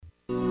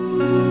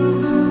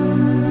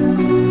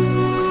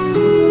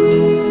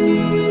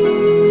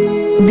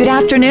Good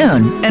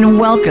afternoon, and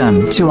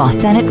welcome to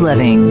Authentic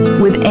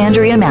Living with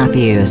Andrea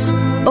Matthews.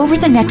 Over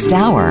the next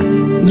hour,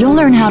 you'll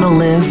learn how to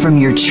live from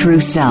your true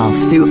self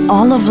through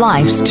all of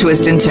life's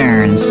twists and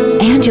turns.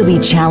 And you'll be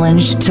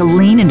challenged to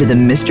lean into the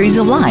mysteries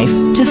of life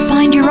to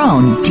find your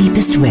own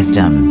deepest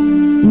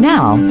wisdom.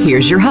 Now,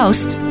 here's your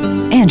host,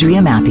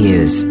 Andrea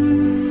Matthews.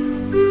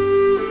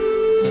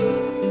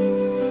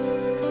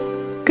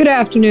 Good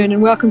afternoon,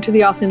 and welcome to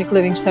the Authentic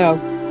Living Show.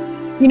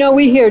 You know,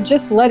 we hear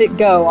just let it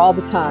go all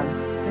the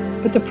time.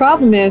 But the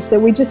problem is that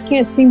we just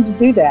can't seem to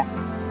do that.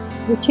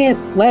 We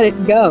can't let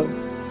it go.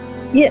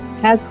 It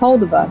has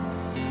hold of us.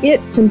 It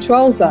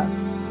controls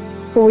us.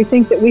 For we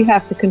think that we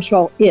have to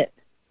control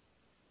it.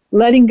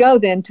 Letting go,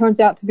 then, turns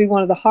out to be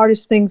one of the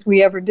hardest things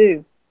we ever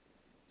do.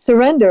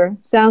 Surrender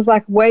sounds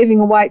like waving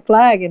a white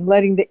flag and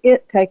letting the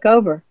it take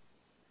over.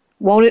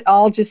 Won't it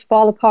all just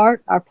fall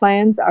apart? Our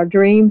plans, our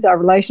dreams, our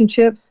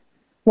relationships?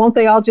 Won't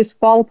they all just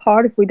fall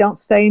apart if we don't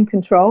stay in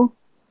control?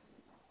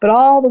 But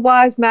all the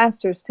wise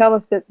masters tell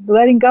us that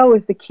letting go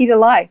is the key to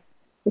life,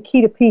 the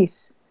key to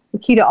peace, the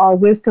key to all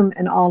wisdom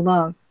and all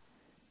love.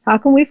 How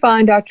can we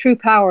find our true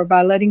power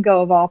by letting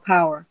go of all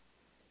power?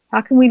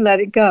 How can we let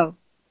it go?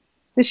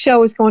 This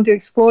show is going to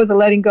explore the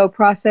letting go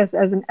process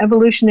as an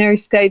evolutionary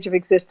stage of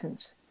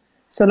existence,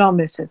 so don't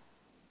miss it.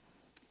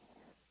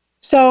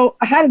 So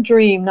I had a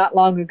dream not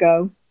long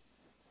ago,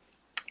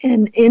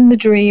 and in the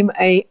dream,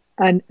 a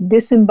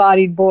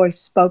disembodied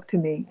voice spoke to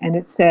me, and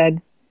it said,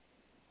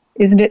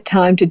 "Isn't it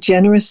time to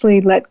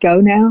generously let go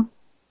now?"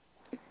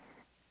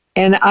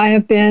 And I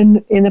have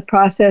been in the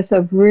process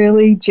of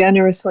really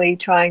generously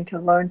trying to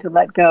learn to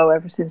let go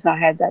ever since I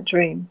had that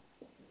dream.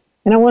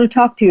 And I want to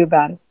talk to you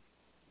about it.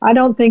 I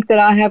don't think that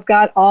I have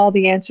got all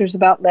the answers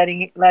about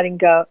letting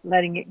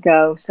it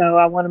go. So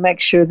I want to make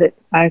sure that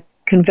I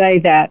convey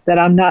that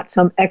I'm not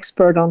some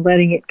expert on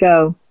letting it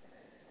go.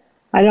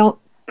 I don't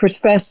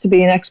profess to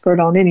be an expert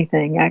on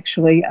anything,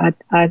 actually.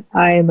 I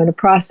am in a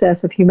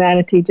process of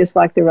humanity just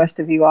like the rest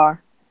of you are.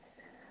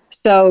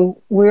 So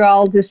we're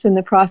all just in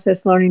the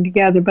process learning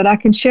together, but I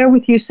can share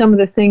with you some of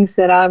the things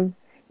that I'm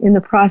in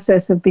the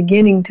process of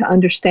beginning to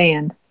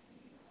understand,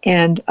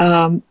 and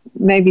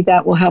maybe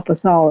that will help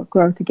us all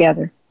grow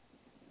together.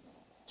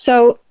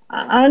 So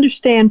I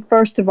understand,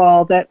 first of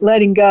all, that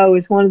letting go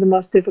is one of the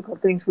most difficult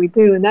things we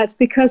do, and that's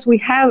because we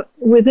have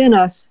within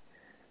us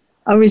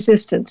a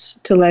resistance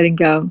to letting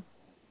go.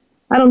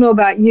 I don't know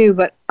about you,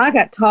 but I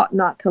got taught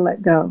not to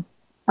let go.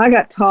 I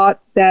got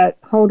taught that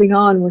holding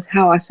on was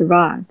how I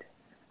survived.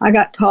 I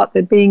got taught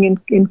that being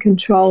in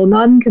control,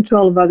 not in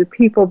control of other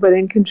people, but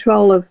in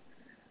control of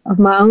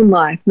my own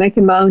life,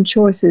 making my own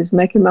choices,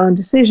 making my own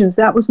decisions,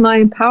 that was my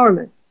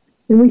empowerment.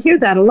 And we hear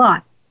that a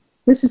lot.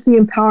 This is the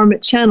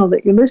empowerment channel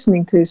that you're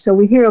listening to. So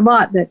we hear a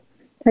lot that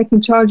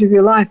taking charge of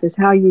your life is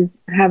how you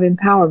have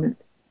empowerment.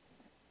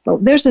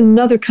 But there's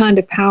another kind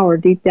of power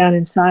deep down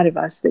inside of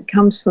us that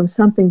comes from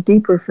something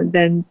deeper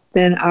than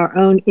our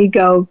own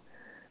ego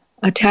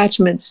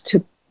attachments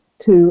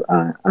to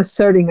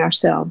asserting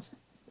ourselves.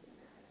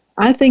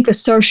 I think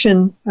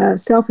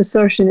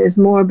self-assertion is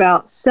more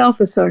about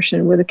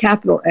self-assertion with a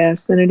capital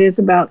S than it is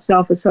about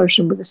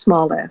self-assertion with a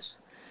small s.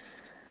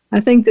 I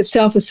think that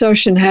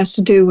self-assertion has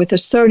to do with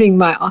asserting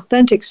my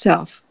authentic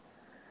self.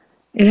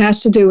 It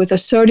has to do with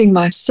asserting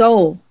my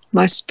soul,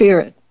 my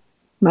spirit,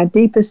 my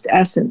deepest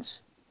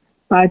essence,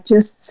 by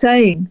just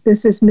saying,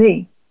 this is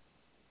me,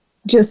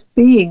 just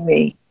being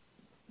me.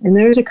 And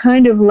there's a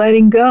kind of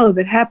letting go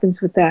that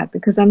happens with that,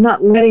 because I'm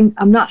not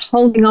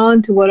holding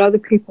on to what other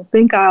people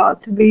think I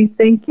ought to be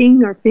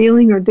thinking or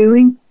feeling or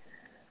doing.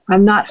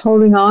 I'm not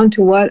holding on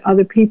to what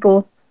other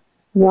people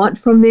want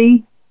from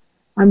me.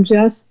 I'm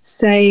just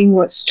saying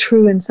what's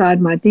true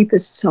inside my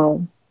deepest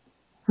soul.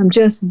 I'm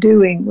just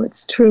doing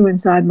what's true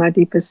inside my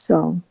deepest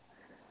soul.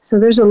 So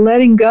there's a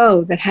letting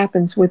go that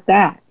happens with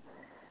that.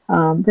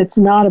 That's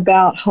not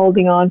about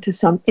holding on to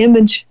some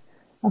image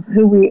of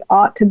who we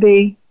ought to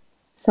be,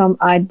 some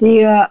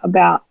idea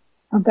about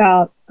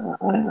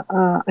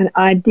an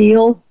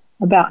ideal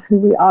about who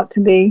we ought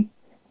to be,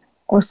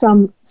 or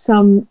some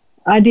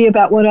idea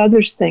about what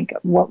others think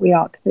of what we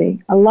ought to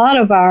be. A lot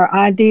of our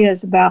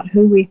ideas about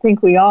who we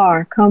think we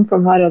are come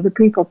from what other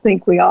people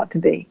think we ought to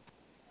be.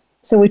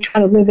 So we try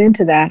to live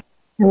into that,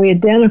 and we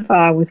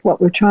identify with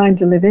what we're trying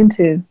to live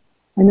into,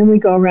 and then we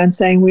go around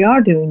saying we are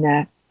doing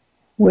that.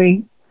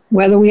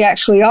 Whether we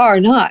actually are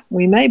or not,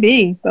 we may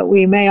be, but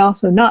we may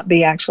also not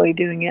be actually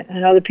doing it.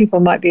 And other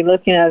people might be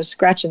looking at us,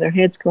 scratching their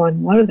heads,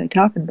 going, what are they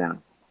talking about?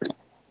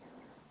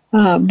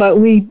 But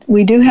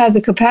we do have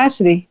the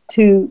capacity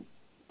to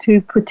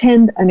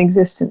pretend an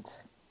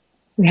existence.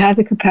 We have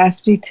the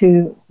capacity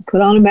to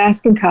put on a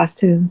mask and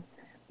costume,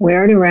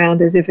 wear it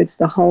around as if it's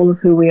the whole of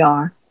who we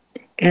are.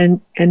 And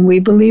we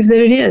believe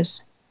that it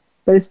is.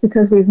 But it's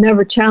because we've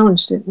never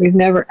challenged it. We've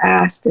never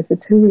asked if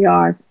it's who we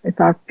are, if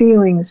our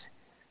feelings,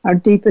 our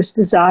deepest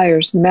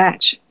desires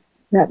match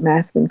that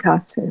mask and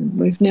costume.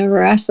 We've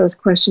never asked those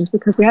questions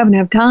because we haven't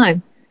had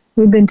time.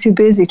 We've been too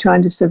busy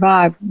trying to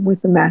survive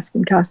with the mask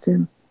and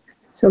costume.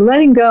 So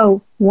letting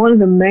go, one of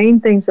the main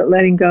things that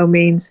letting go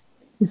means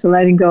is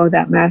letting go of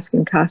that mask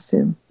and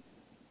costume.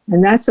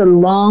 And that's a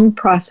long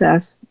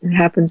process. It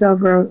happens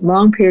over a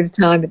long period of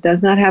time. It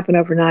does not happen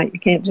overnight. You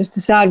can't just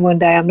decide one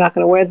day, I'm not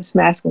going to wear this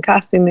mask and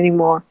costume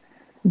anymore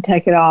and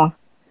take it off.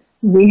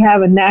 We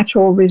have a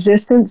natural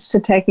resistance to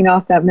taking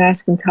off that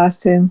mask and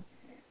costume.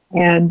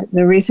 And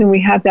the reason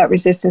we have that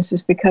resistance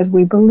is because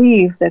we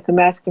believe that the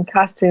mask and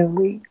costume,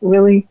 we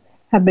really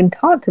have been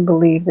taught to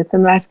believe that the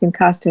mask and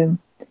costume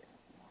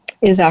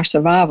is our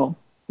survival.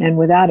 And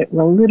without it,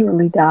 we'll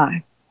literally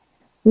die.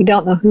 We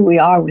don't know who we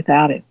are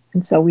without it.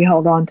 And so we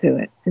hold on to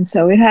it. And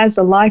so it has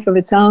a life of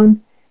its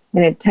own,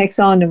 and it takes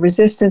on the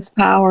resistance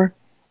power,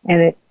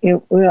 and we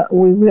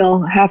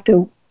will have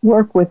to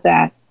work with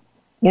that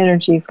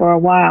energy for a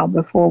while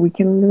before we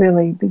can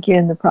really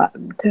begin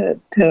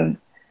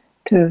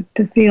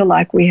to feel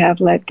like we have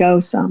let go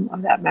some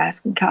of that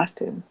mask and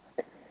costume.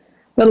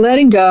 But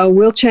letting go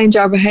will change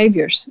our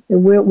behaviors.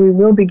 We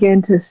will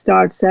begin to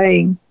start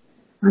saying,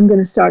 I'm going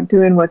to start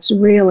doing what's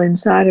real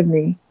inside of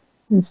me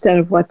instead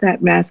of what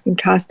that mask and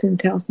costume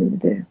tells me to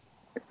do.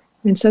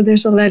 And so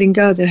there's a letting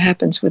go that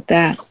happens with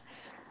that.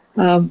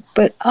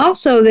 But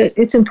also that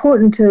it's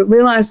important to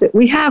realize that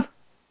we have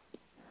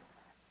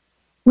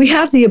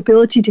the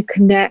ability to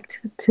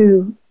connect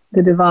to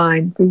the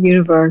divine, the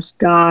universe,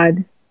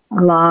 God,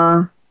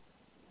 Allah,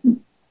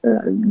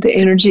 the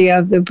energy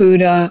of the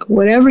Buddha,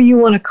 whatever you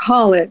want to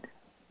call it.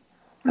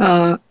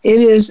 It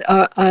is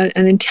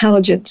an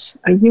intelligence,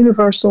 a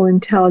universal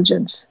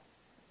intelligence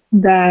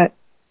that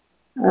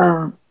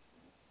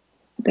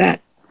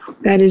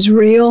is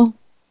real,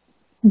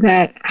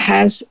 that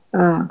has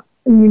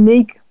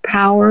unique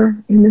power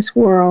in this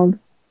world,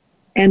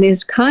 and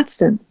is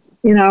constant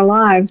in our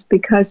lives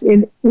because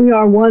we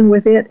are one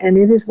with it and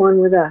it is one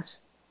with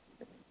us.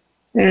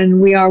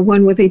 And we are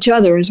one with each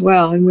other as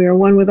well, and we are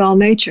one with all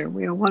nature.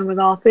 We are one with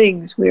all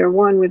things. We are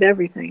one with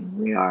everything.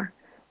 We are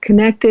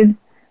connected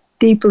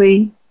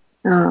deeply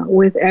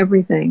with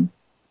everything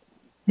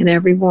and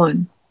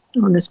everyone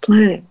on this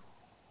planet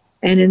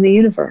and in the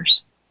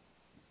universe.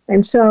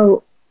 And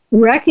so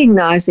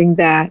recognizing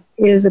that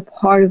is a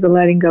part of the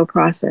letting go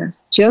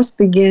process. Just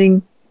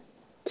beginning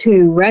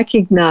to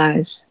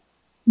recognize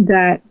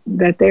that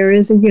there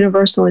is a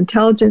universal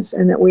intelligence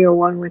and that we are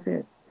one with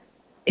it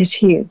is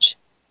huge.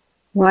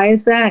 Why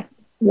is that?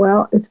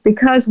 Well, it's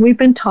because we've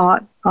been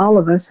taught, all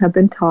of us have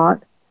been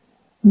taught,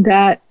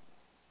 that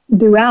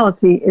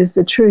duality is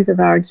the truth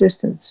of our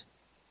existence,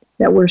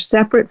 that we're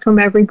separate from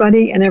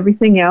everybody and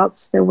everything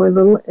else, that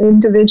we're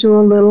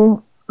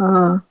individual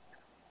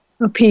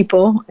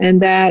people,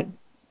 and that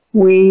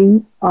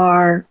we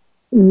are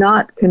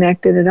not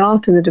connected at all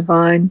to the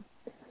divine.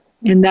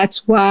 And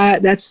that's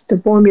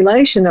the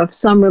formulation of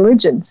some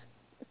religions.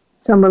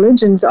 Some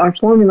religions are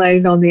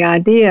formulated on the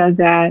idea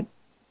that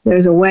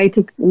there's a way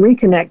to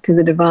reconnect to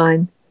the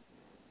divine.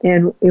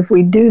 And if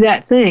we do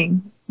that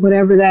thing,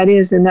 whatever that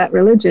is in that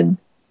religion,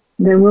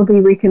 then we'll be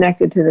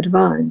reconnected to the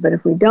divine. But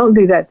if we don't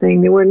do that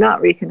thing, then we're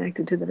not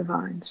reconnected to the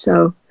divine.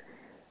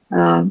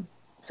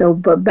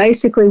 But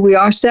basically we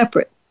are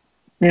separate,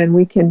 and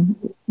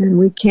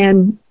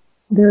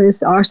there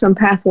are some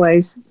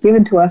pathways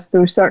given to us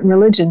through certain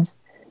religions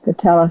that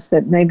tell us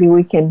that maybe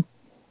we can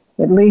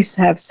at least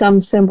have some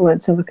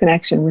semblance of a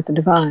connection with the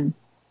divine.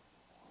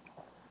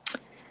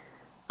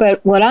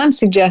 But what I'm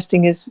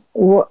suggesting is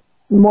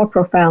more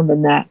profound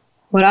than that.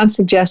 What I'm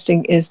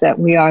suggesting is that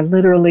we are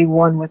literally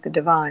one with the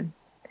divine.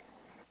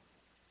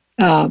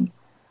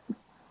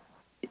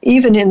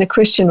 Even in the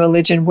Christian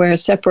religion, where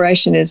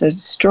separation is a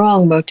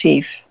strong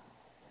motif,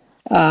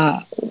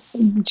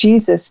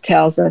 Jesus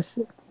tells us,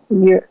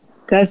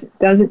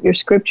 doesn't your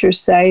scriptures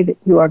say that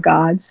you are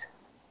God's?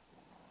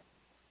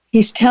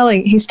 He's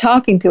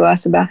talking to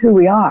us about who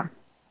we are.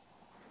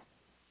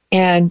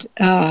 And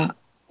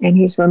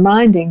he's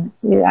reminding,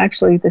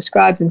 actually, the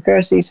scribes and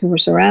Pharisees who were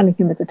surrounding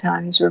him at the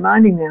time, he's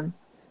reminding them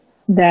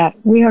that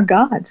we are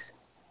God's.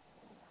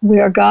 We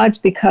are God's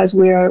because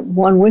we are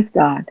one with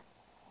God.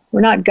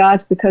 We're not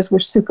God's because we're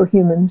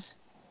superhumans.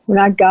 We're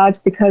not God's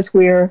because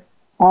we're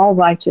all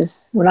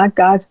righteous. We're not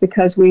God's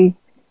because we,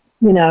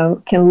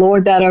 can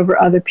lord that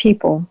over other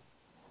people.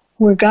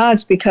 We're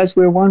God's because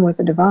we're one with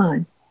the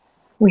divine.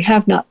 We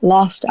have not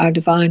lost our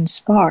divine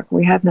spark.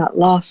 We have not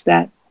lost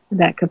that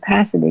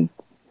capacity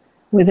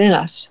within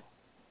us.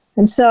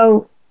 And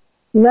so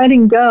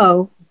letting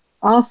go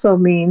also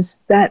means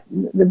that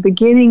the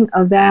beginning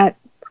of that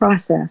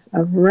process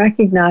of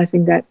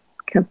recognizing that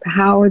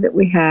power that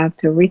we have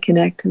to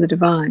reconnect to the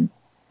divine.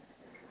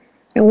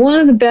 And one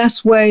of the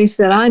best ways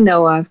that I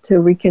know of to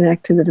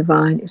reconnect to the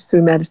divine is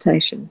through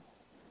meditation.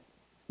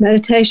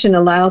 Meditation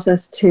allows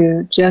us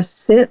to just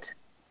sit.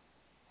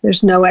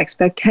 There's no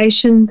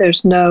expectation.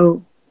 There's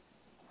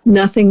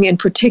nothing in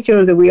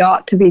particular that we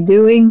ought to be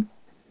doing.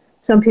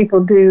 Some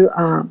people do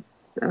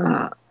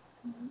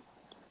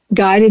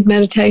guided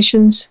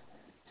meditations.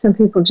 Some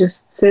people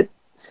just sit.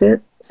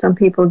 Some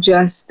people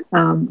just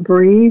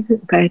breathe,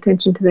 pay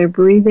attention to their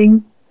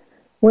breathing.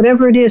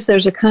 Whatever it is,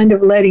 there's a kind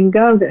of letting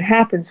go that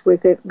happens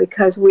with it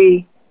because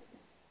we're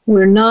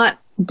not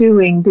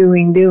doing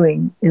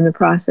in the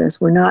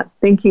process. We're not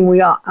thinking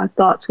our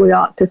thoughts we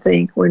ought to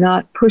think. We're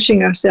not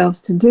pushing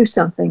ourselves to do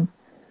something.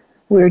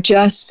 We're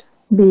just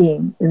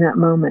being in that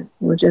moment.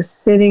 We're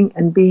just sitting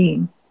and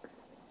being.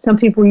 Some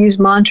people use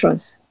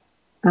mantras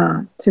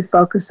to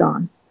focus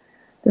on.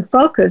 The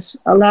focus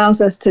allows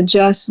us to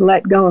just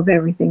let go of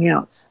everything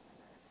else.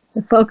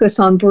 The focus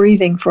on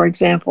breathing, for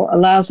example,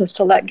 allows us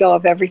to let go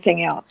of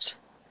everything else.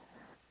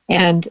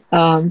 And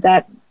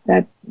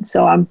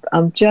so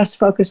I'm just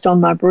focused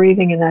on my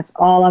breathing, and that's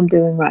all I'm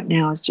doing right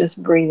now is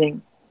just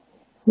breathing.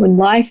 When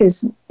life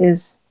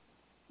is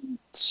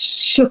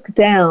shook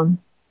down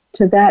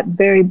to that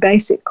very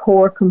basic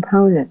core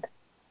component,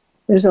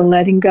 there's a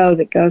letting go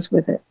that goes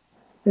with it.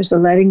 There's a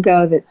letting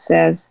go that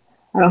says,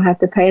 I don't have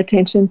to pay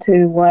attention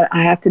to what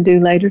I have to do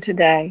later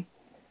today.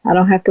 I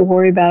don't have to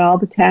worry about all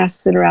the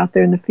tasks that are out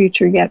there in the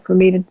future yet for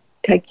me to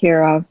take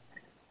care of.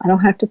 I don't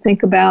have to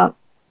think about,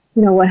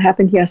 what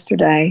happened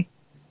yesterday.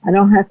 I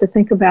don't have to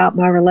think about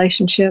my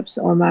relationships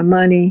or my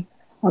money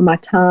or my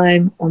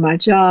time or my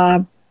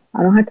job.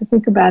 I don't have to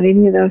think about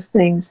any of those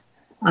things.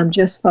 I'm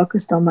just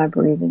focused on my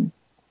breathing.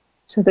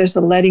 So there's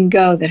a letting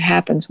go that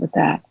happens with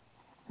that.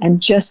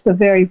 And just the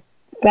very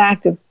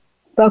fact of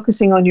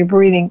focusing on your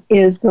breathing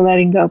is the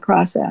letting go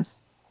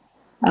process.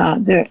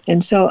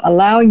 And so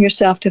allowing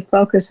yourself to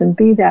focus and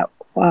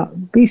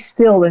be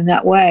still in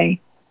that way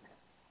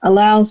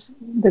allows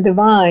the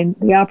divine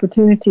the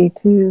opportunity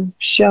to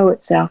show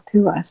itself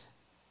to us.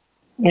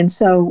 And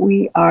so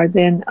we are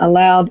then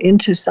allowed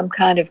into some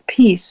kind of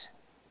peace.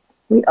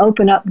 We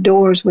open up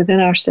doors within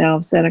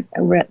ourselves that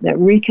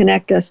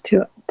reconnect us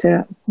to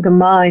the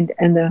mind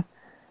and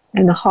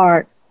the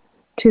heart,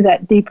 to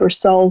that deeper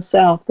soul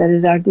self that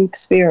is our deep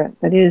spirit,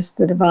 that is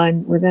the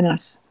divine within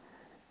us.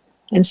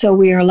 And so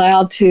we are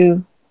allowed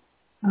to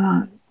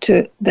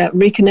that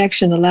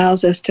reconnection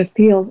allows us to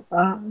feel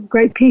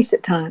great peace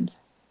at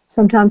times.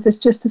 Sometimes it's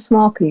just a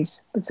small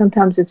peace, but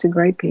sometimes it's a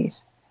great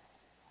peace.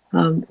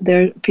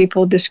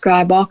 People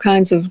describe all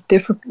kinds of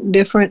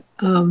different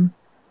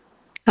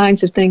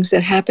kinds of things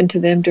that happen to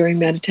them during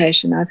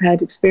meditation. I've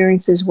had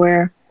experiences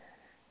where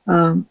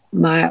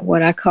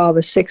what I call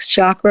the sixth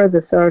chakra, the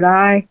third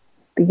eye,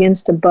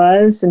 begins to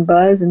buzz and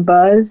buzz and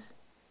buzz,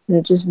 and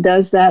it just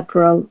does that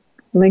for a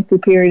lengthy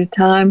period of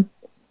time,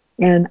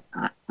 and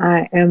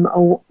I am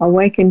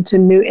awakened to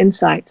new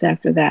insights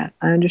after that.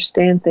 I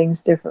understand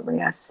things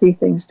differently. I see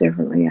things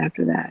differently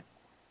after that.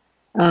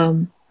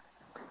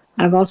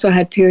 I've also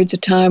had periods of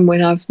time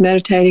when I was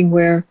meditating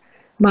where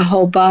my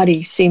whole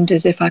body seemed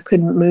as if I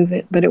couldn't move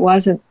it, but it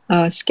wasn't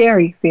a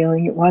scary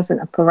feeling. It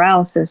wasn't a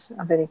paralysis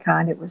of any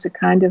kind. It was a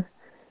kind of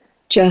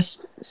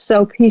just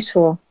so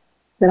peaceful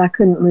that I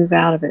couldn't move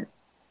out of it.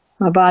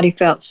 My body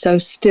felt so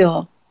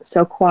still,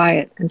 so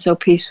quiet, and so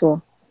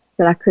peaceful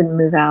that I couldn't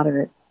move out of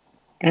it.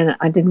 And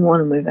I didn't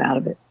want to move out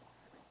of it.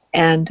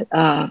 And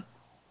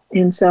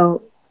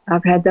so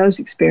I've had those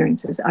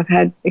experiences. I've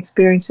had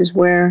experiences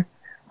where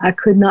I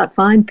could not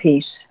find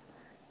peace,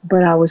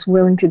 but I was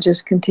willing to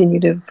just continue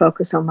to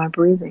focus on my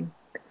breathing.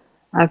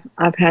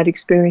 I've had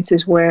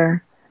experiences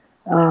where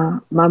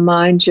my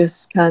mind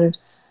just kind of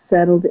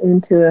settled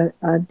into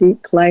a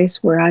deep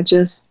place where I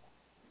just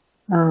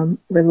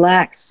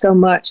relaxed so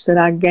much that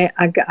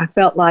I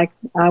felt like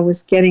I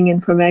was getting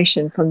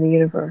information from the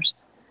universe.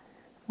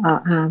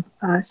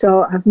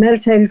 So I've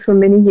meditated for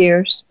many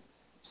years,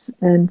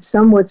 and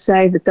some would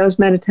say that those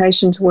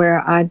meditations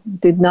where I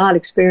did not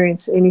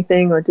experience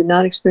anything or did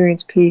not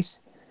experience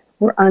peace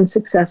were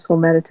unsuccessful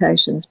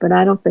meditations, but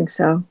I don't think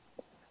so.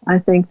 I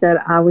think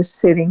that I was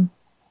sitting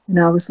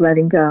and I was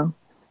letting go,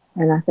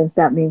 and I think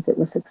that means it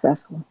was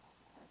successful.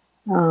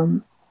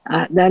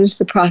 That is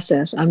the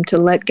process. I'm to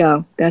let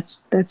go.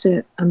 That's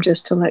it. I'm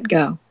just to let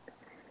go.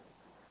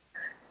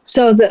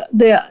 So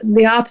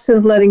the opposite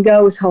of letting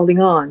go is holding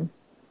on.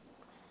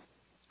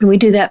 And we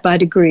do that by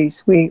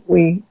degrees. We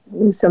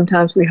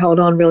sometimes we hold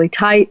on really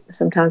tight.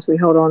 Sometimes we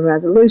hold on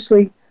rather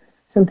loosely.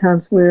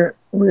 Sometimes we're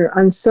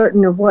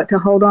uncertain of what to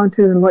hold on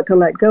to and what to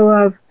let go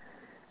of.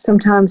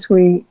 Sometimes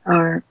we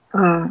are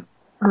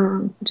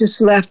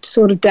just left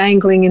sort of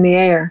dangling in the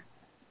air.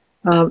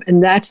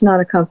 And that's not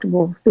a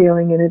comfortable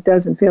feeling, and it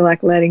doesn't feel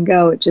like letting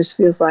go. It just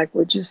feels like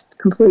we're just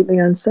completely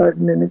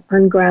uncertain and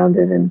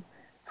ungrounded and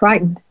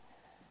frightened.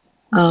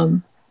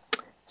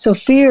 So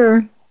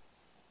fear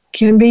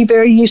can be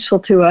very useful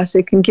to us.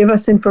 It can give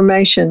us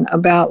information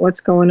about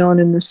what's going on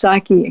in the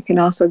psyche. It can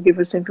also give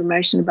us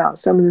information about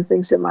some of the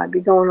things that might be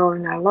going on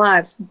in our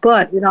lives.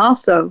 But it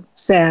also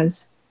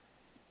says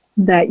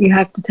that you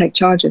have to take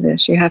charge of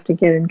this. You have to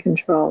get in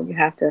control. You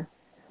have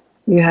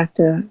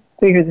to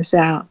figure this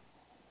out.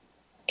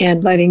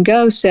 And letting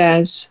go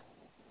says,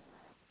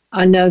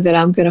 I know that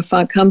I'm going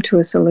to come to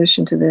a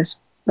solution to this,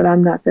 but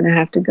I'm not going to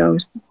have to go,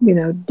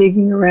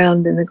 digging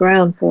around in the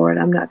ground for it.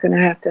 I'm not going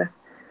to have to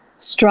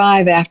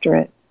strive after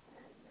it.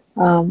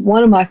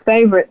 One of my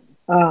favorite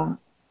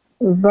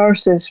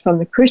verses from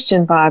the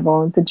Christian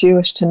Bible and the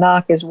Jewish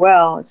Tanakh as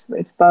well,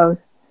 it's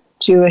both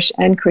Jewish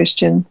and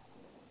Christian,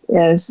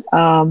 is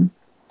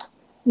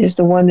is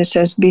the one that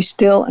says, "Be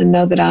still and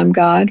know that I'm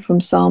God,"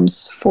 from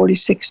Psalms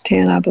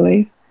 46:10, I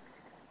believe.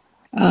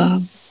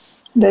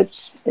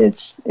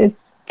 It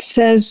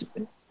says,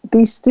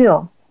 "Be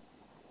still,"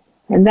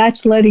 and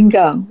that's letting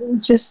go.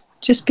 It's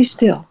just be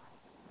still.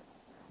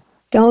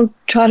 Don't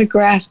try to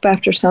grasp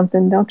after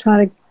something. Don't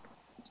try to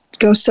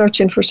go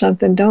searching for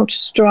something. Don't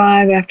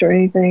strive after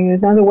anything.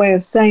 Another way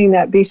of saying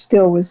that, be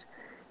still, was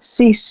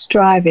cease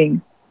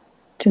striving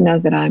to know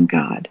that I'm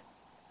God.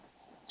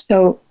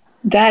 So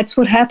that's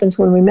what happens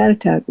when we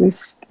meditate. We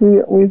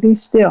be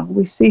still.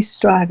 We cease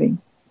striving,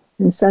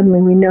 and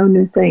suddenly we know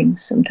new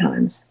things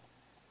sometimes.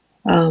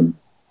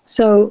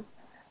 So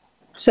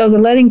the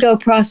letting go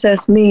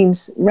process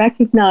means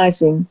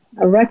recognizing,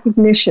 a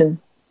recognition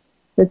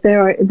that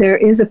there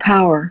is a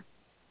power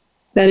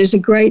that is a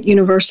great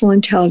universal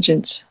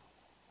intelligence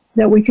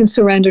that we can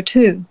surrender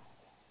to,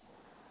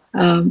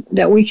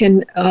 that we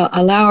can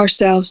allow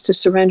ourselves to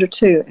surrender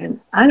to. And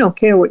I don't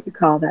care what you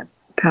call that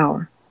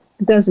power.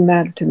 It doesn't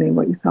matter to me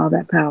what you call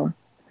that power.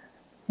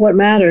 What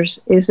matters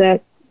is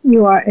that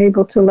you are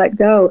able to let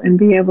go and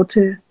be able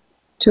to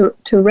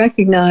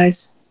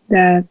recognize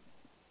that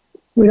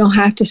we don't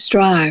have to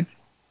strive.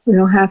 We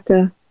don't have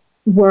to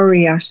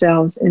worry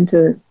ourselves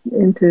into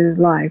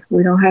life.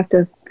 We don't have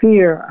to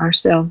fear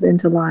ourselves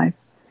into life.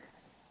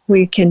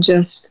 We can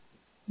just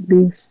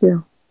be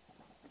still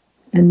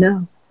and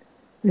know.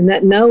 And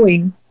that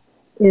knowing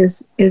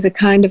is a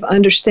kind of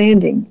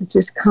understanding. It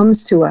just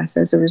comes to us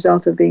as a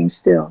result of being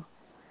still.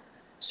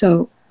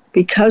 So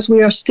because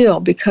we are still,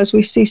 because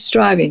we cease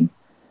striving,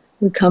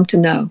 we come to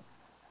know.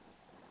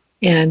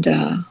 And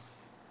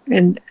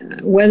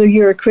whether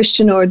you're a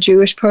Christian or a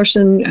Jewish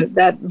person,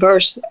 that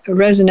verse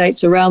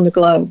resonates around the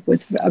globe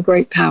with a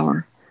great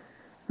power.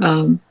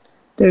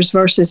 There's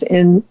verses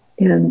in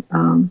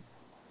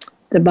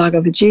the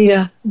Bhagavad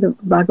Gita,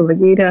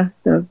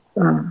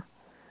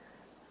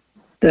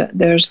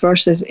 there's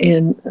verses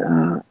in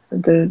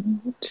the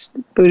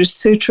Buddhist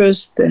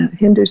sutras, the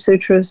Hindu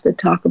sutras that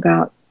talk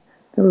about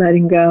the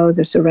letting go,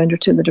 the surrender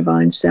to the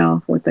divine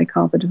self, what they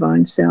call the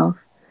divine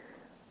self.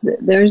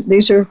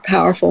 These are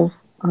powerful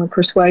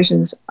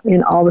persuasions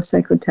in all the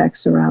sacred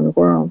texts around the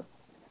world.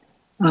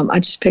 I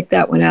just picked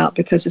that one out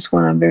because it's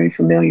one I'm very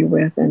familiar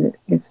with, and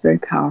it's very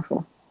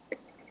powerful.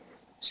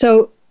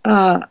 So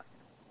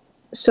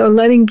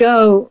letting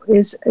go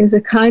is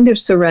a kind of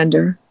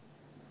surrender,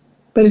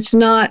 but it's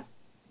not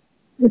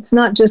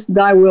just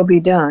 "thy will be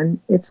done."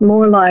 It's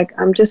more like,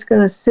 I'm just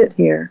going to sit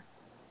here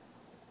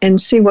and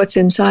see what's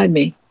inside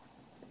me.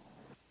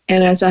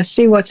 And as I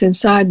see what's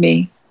inside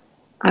me,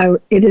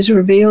 it is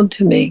revealed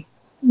to me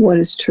what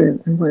is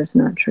true and what is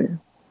not true.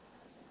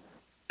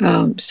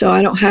 So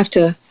I don't have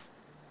to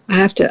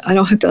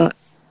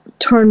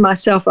turn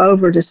myself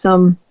over to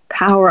some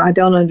power I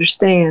don't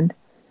understand,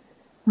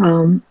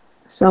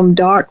 some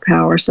dark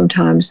power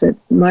sometimes that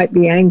might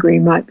be angry,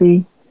 might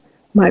be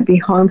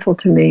harmful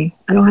to me.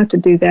 I don't have to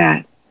do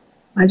that.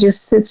 I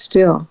just sit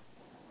still.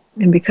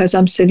 And because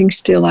I'm sitting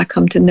still, I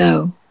come to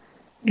know.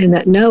 And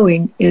that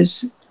knowing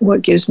is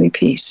what gives me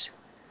peace.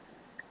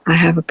 I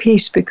have a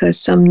peace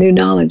because some new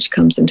knowledge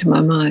comes into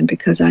my mind,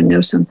 because I know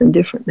something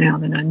different now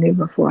than I knew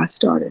before I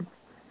started.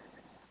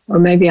 Or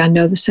maybe I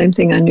know the same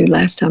thing I knew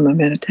last time I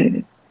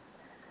meditated.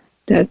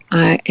 That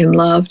I am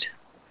loved,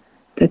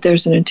 that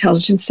there's an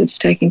intelligence that's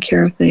taking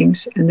care of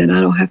things, and that I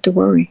don't have to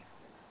worry.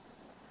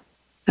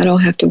 I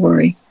don't have to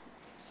worry.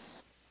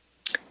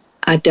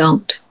 I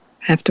don't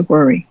have to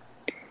worry.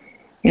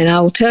 And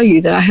I will tell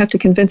you that I have to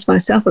convince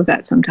myself of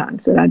that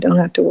sometimes, that I don't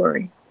have to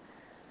worry.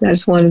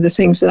 That's one of the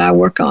things that I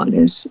work on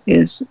is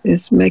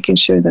making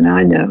sure that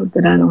I know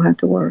that I don't have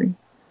to worry.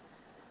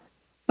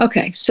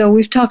 Okay, so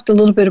we've talked a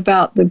little bit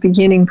about the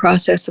beginning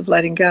process of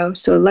letting go.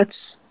 So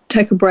let's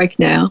take a break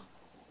now,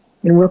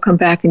 and we'll come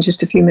back in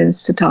just a few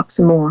minutes to talk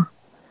some more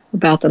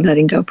about the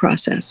letting go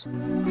process.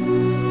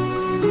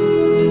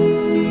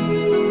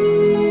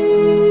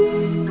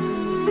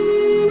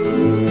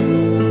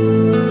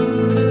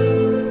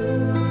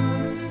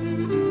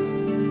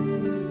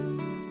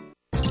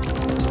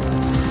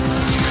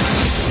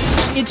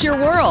 It's your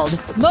world.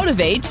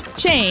 Motivate,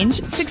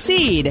 change,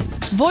 succeed.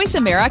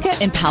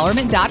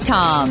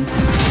 VoiceAmericaEmpowerment.com.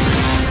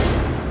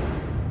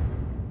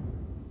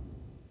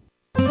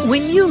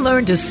 When you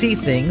learn to see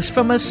things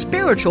from a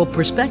spiritual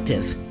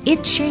perspective,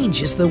 it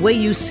changes the way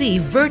you see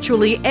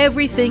virtually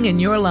everything in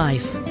your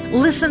life.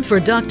 Listen for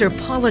Dr.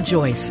 Paula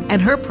Joyce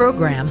and her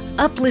program,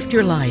 Uplift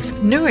Your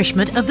Life,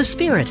 Nourishment of the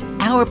Spirit.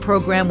 Our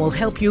program will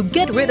help you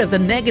get rid of the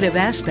negative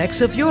aspects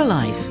of your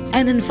life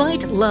and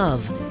invite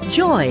love,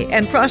 joy,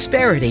 and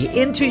prosperity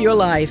into your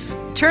life.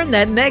 Turn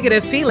that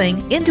negative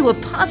feeling into a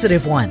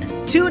positive one.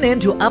 Tune in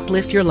to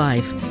Uplift Your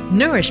Life,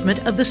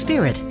 Nourishment of the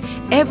Spirit,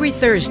 every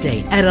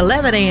Thursday at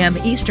 11 a.m.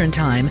 Eastern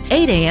Time,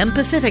 8 a.m.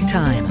 Pacific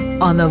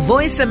Time, on the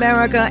Voice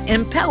America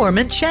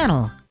Empowerment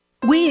Channel.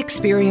 We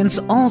experience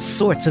all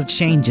sorts of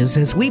changes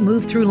as we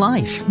move through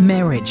life.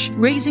 Marriage,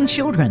 raising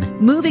children,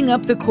 moving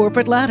up the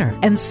corporate ladder,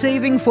 and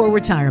saving for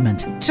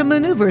retirement. To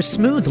maneuver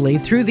smoothly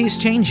through these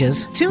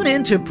changes, tune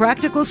in to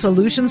Practical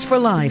Solutions for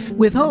Life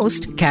with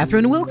host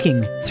Catherine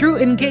Wilking. Through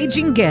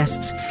engaging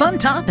guests, fun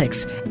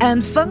topics,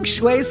 and feng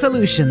shui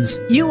solutions,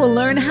 you will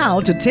learn how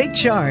to take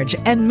charge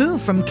and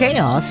move from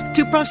chaos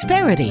to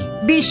prosperity.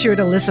 Be sure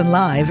to listen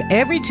live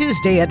every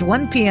Tuesday at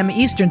 1 p.m.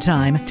 Eastern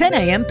Time, 10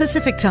 a.m.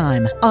 Pacific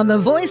Time on the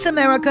Voice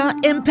America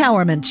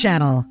Empowerment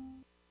Channel.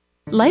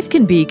 Life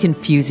can be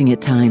confusing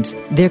at times.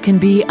 There can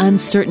be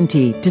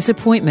uncertainty,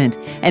 disappointment,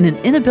 and an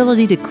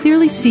inability to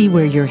clearly see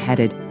where you're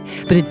headed.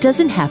 But it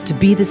doesn't have to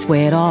be this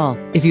way at all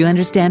if you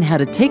understand how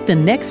to take the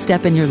next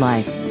step in your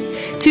life.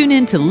 Tune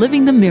in to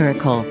Living the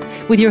Miracle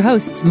with your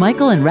hosts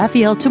Michael and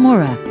Raphael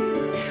Tamura.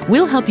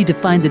 We'll help you to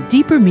find the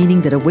deeper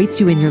meaning that awaits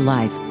you in your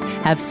life,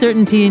 have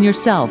certainty in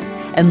yourself,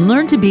 and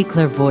learn to be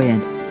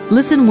clairvoyant.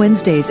 Listen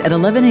Wednesdays at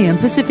 11 a.m.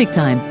 Pacific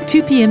Time,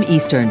 2 p.m.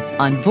 Eastern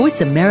on Voice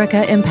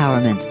America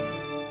Empowerment.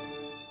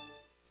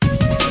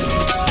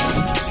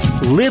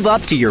 Live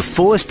up to your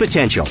fullest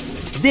potential.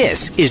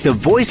 This is the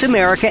Voice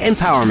America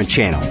Empowerment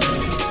Channel.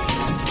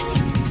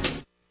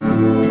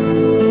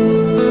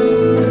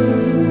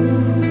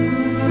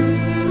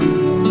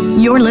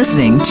 You're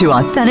listening to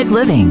Authentic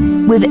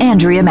Living with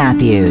Andrea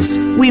Matthews.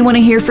 We want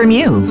to hear from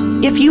you.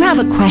 If you have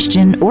a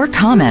question or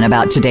comment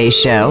about today's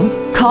show,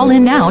 call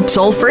in now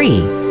toll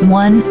free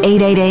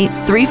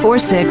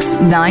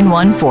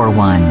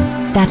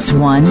 1-888-346-9141. That's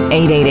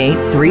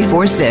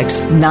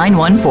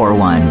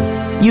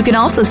 1-888-346-9141. You can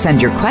also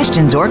send your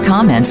questions or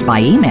comments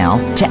by email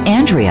to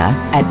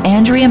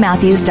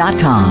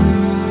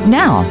Andrea@AndreaMatthews.com.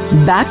 Now,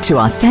 back to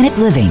Authentic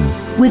Living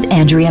with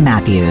Andrea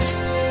Matthews.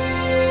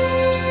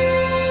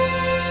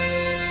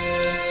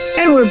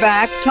 And we're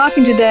back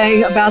talking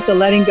today about the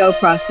letting go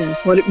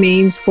process, what it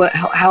means,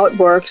 how it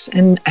works,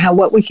 and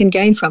what we can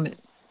gain from it.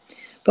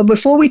 But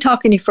before we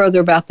talk any further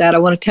about that, I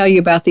want to tell you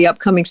about the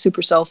upcoming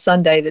Super Soul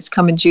Sunday that's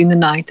coming June the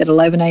 9th at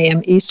 11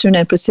 a.m. Eastern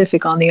and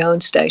Pacific on the OWN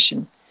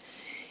station.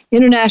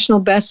 International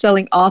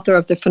best-selling author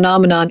of the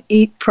phenomenon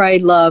Eat, Pray,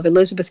 Love,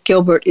 Elizabeth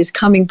Gilbert, is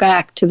coming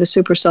back to the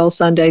Super Soul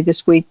Sunday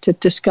this week to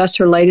discuss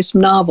her latest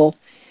novel,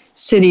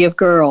 City of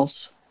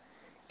Girls.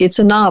 It's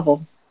a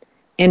novel,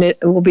 and it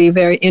will be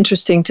very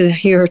interesting to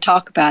hear her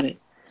talk about it.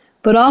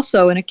 But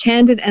also, in a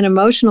candid and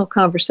emotional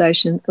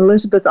conversation,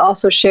 Elizabeth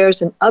also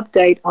shares an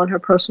update on her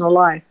personal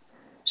life,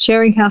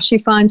 sharing how she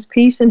finds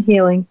peace and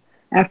healing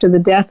after the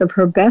death of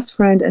her best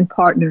friend and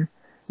partner,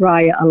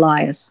 Raya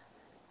Elias.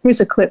 Here's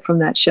a clip from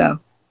that show.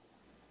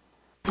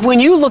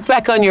 When you look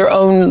back on your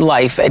own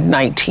life at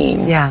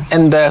 19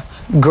 and the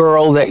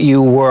girl that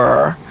you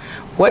were,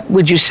 what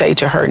would you say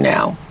to her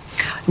now?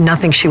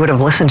 Nothing she would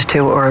have listened to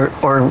or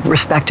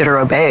respected or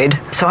obeyed.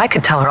 So I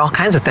could tell her all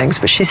kinds of things,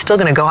 but she's still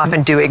going to go off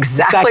and do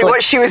exactly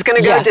what she was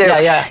going to go do.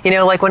 You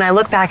know, like when I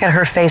look back at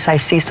her face, I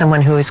see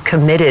someone who is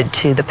committed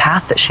to the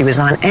path that she was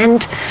on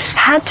and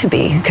had to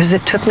be, because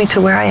it took me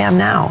to where I am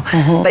now.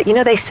 But you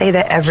know, they say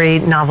that every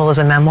novel is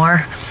a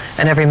memoir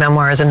and every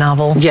memoir is a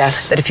novel.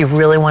 Yes. That if you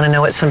really want to know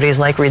what somebody's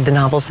like, read the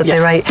novels that they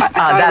write.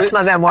 That's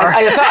my memoir.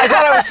 I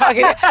thought I was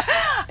talking.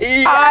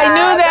 I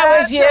knew that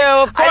was you,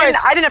 of course.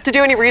 I didn't have to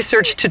do any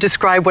research to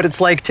describe what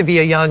it's like to be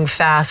a young,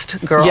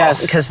 fast girl.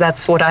 Yes. Because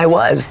that's what I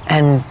was.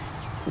 And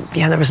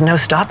yeah, there was no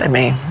stopping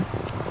me.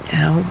 You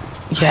know?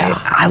 Yeah.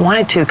 I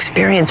wanted to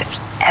experience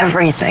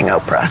everything,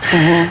 Oprah.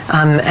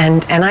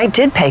 And I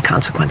did pay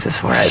consequences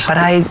for it. But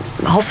I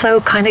also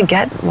kind of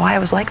get why I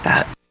was like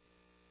that.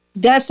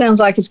 That sounds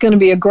like it's going to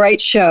be a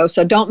great show,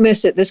 so don't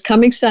miss it. This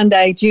coming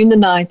Sunday, June the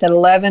 9th at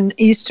 11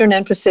 Eastern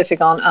and Pacific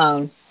on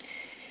OWN.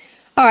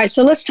 All right,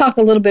 so let's talk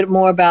a little bit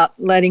more about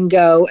letting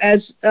go.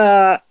 As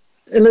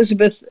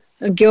Elizabeth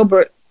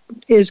Gilbert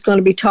is going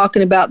to be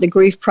talking about the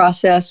grief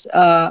process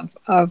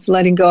of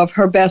letting go of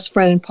her best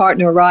friend and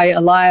partner, Raya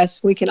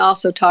Elias, we can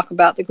also talk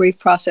about the grief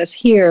process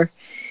here.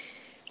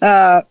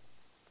 The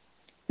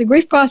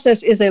grief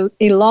process is an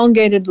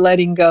elongated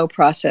letting go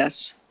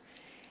process.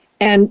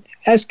 And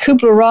as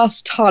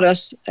Kubler-Ross taught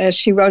us, as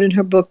she wrote in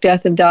her book,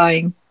 Death and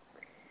Dying,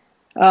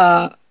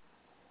 the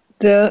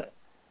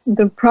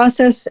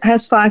process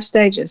has 5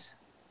 stages.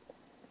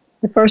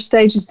 The first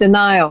stage is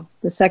denial.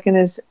 The second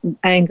is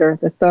anger.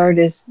 The third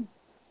is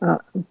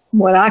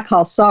what I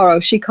call sorrow.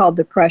 She called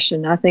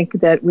depression. I think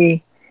that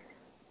we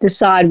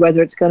decide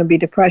whether it's going to be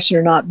depression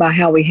or not by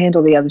how we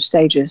handle the other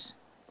stages.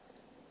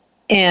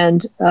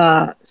 And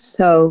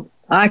so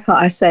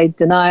I say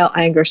denial,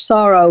 anger,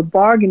 sorrow,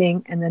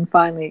 bargaining, and then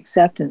finally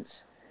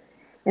acceptance.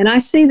 And I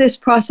see this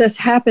process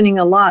happening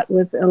a lot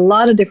with a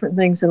lot of different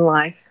things in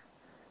life,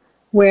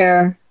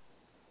 where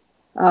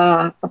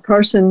a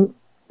person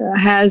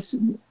has,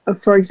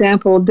 for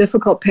example,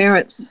 difficult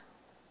parents,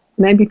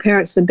 maybe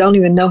parents that don't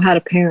even know how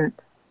to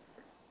parent.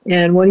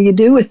 And what do you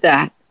do with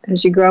that?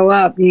 As you grow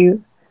up,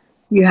 you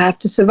have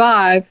to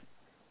survive.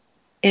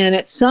 And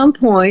at some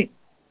point,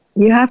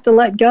 you have to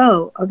let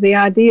go of the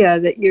idea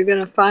that you're going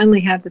to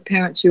finally have the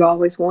parents you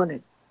always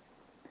wanted.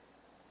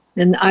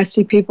 And I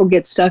see people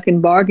get stuck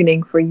in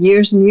bargaining for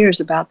years and years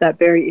about that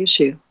very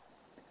issue.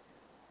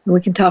 And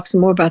we can talk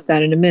some more about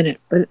that in a minute.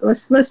 But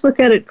let's look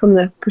at it from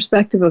the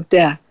perspective of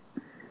death.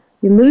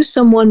 You lose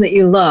someone that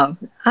you love.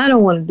 I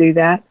don't want to do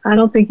that. I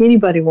don't think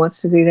anybody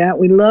wants to do that.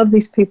 We love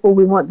these people.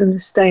 We want them to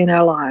stay in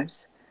our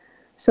lives.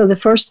 So the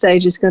first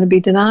stage is going to be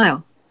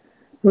denial.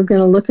 We're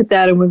going to look at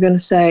that and we're going to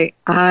say,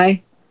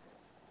 I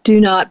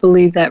do not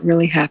believe that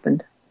really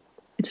happened.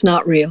 It's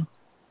not real.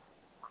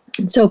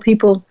 And so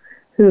people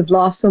who have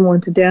lost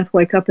someone to death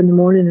wake up in the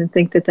morning and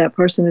think that that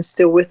person is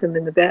still with them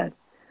in the bed.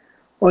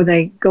 Or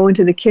they go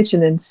into the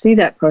kitchen and see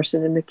that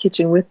person in the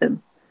kitchen with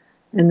them.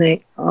 And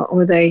they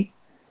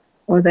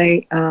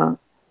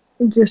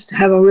just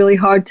have a really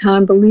hard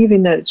time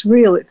believing that it's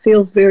real. It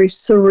feels very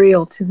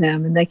surreal to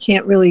them, and they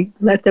can't really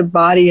let their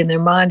body and their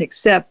mind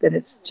accept that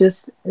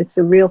it's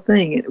a real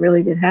thing. It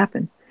really did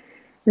happen.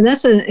 And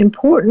that's an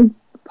important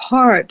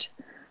part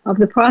of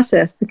the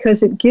process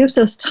because it gives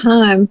us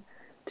time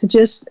to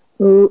just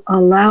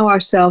allow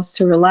ourselves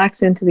to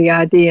relax into the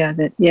idea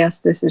that, yes,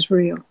 this is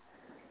real.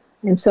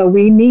 And so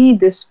we need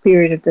this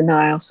period of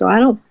denial. So I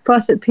don't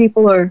fuss at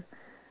people or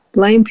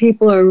blame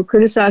people or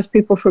criticize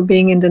people for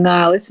being in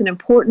denial. It's an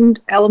important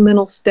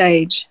elemental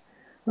stage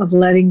of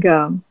letting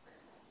go.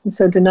 And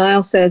so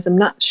denial says, I'm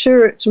not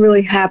sure it's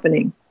really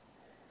happening.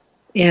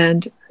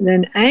 And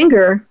then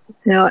anger,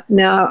 now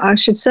I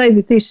should say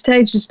that these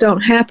stages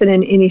don't happen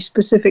in any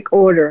specific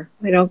order.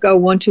 They don't go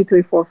 1, 2,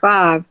 3, 4,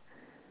 5.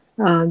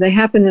 They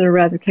happen in a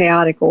rather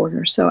chaotic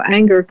order. So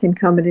anger can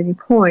come at any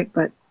point,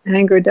 but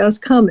anger does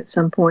come at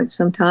some point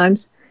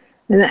sometimes.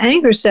 And the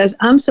anger says,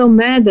 I'm so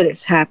mad that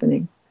it's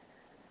happening.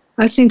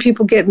 I've seen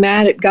people get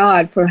mad at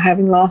God for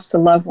having lost a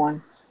loved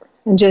one.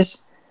 And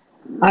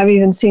I've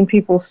even seen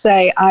people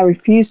say, I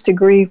refuse to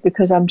grieve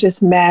because I'm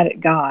just mad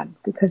at God,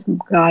 because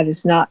God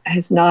is not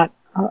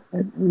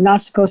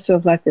supposed to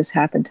have let this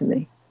happen to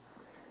me.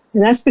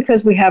 And that's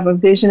because we have a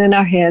vision in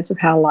our heads of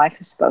how life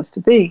is supposed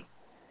to be.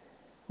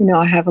 You know,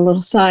 I have a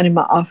little sign in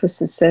my office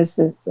that says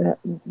that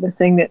the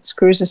thing that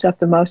screws us up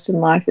the most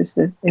in life is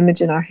the image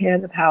in our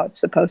head of how it's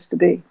supposed to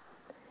be.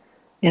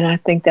 And I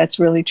think that's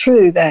really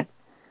true, that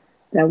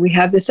we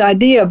have this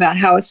idea about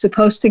how it's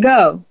supposed to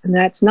go. And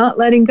that's not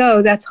letting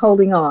go, that's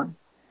holding on.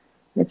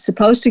 It's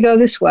supposed to go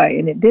this way,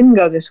 and it didn't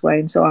go this way,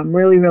 and so I'm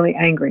really, really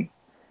angry.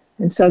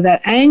 And so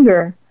that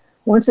anger,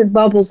 once it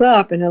bubbles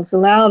up and it's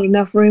allowed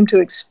enough room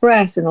to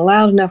express, and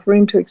allowed enough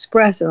room to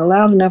express, and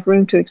allowed enough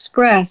room to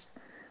express,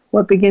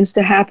 what begins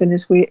to happen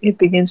is it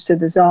begins to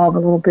dissolve a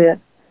little bit,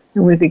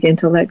 and we begin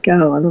to let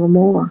go a little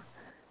more.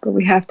 But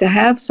we have to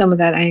have some of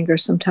that anger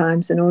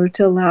sometimes in order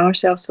to allow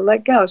ourselves to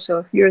let go. So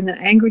if you're in the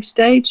angry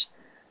stage,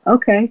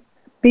 okay,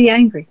 be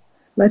angry.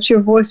 Let your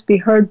voice be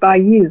heard by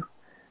you.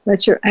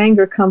 Let your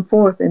anger come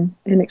forth and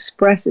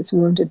express its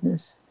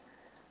woundedness.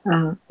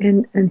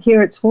 And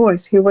hear its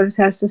voice, hear what it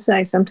has to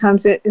say.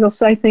 Sometimes it'll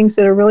say things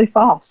that are really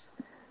false,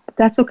 but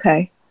that's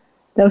okay.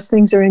 Those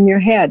things are in your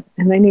head,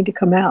 and they need to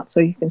come out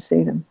so you can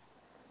see them.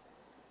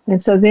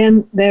 And so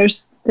then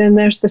there's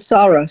the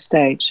sorrow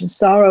stage. And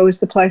sorrow is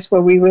the place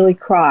where we really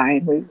cry,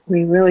 and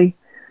we really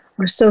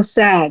are so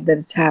sad that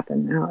it's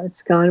happened. Now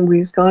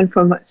we've gone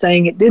from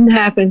saying it didn't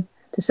happen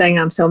to saying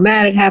I'm so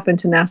mad it happened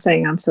to now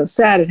saying I'm so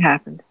sad it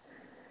happened.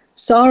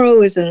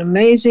 Sorrow is an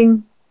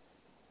amazing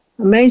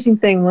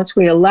thing once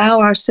we allow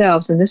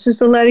ourselves, and this is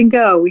the letting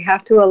go, we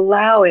have to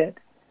allow it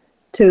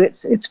to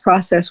its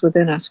process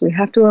within us. We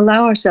have to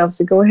allow ourselves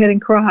to go ahead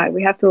and cry.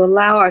 We have to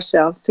allow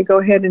ourselves to go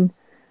ahead and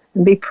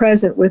be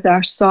present with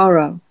our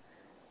sorrow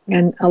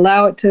and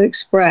allow it to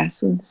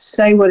express and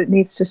say what it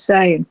needs to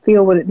say and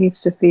feel what it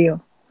needs to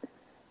feel.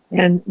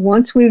 And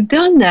once we've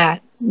done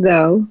that,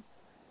 though,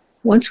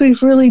 once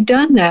we've really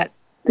done that,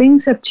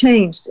 things have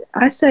changed.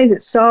 I say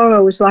that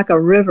sorrow is like a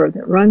river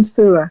that runs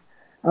through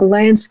a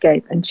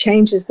landscape and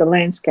changes the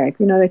landscape.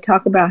 You know, they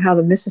talk about how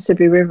the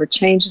Mississippi River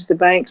changes the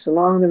banks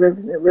along the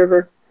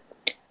river,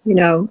 you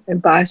know,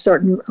 and by a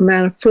certain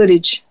amount of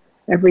footage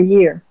every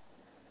year.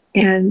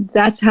 And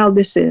that's how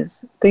this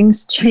is.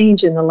 Things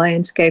change in the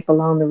landscape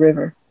along the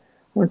river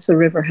once the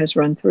river has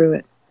run through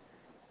it.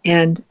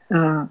 And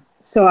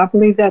so I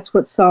believe that's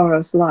what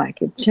sorrow's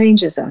like. It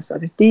changes us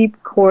at a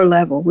deep core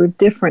level. We're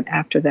different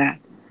after that.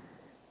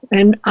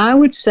 And I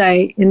would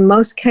say in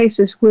most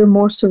cases we're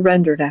more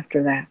surrendered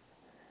after that.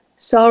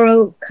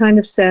 Sorrow kind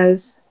of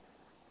says,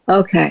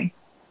 okay,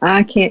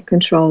 I can't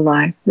control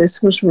life.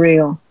 This was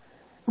real.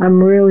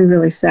 I'm really,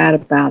 really sad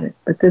about it,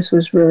 but this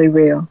was really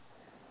real,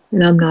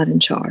 and I'm not in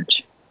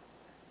charge.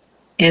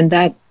 And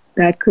that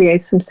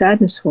creates some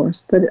sadness for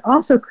us, but it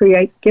also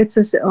gets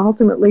us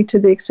ultimately to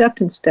the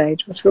acceptance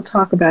stage, which we'll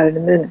talk about in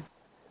a minute.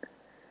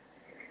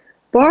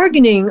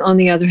 Bargaining, on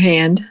the other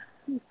hand,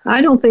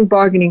 I don't think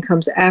bargaining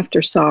comes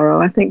after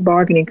sorrow. I think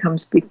bargaining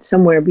comes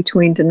somewhere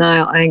between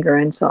denial, anger,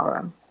 and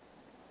sorrow.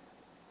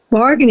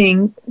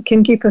 Bargaining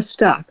can keep us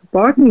stuck.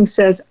 Bargaining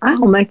says,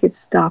 I'll make it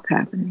stop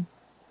happening.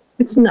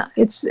 It's not.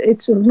 It's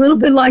a little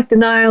bit like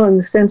denial in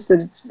the sense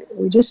that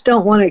we just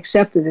don't want to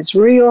accept that it's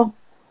real.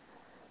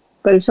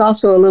 But it's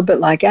also a little bit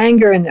like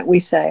anger in that we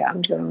say,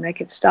 I'm going to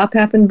make it stop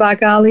happening, by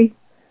golly.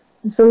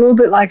 It's a little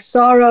bit like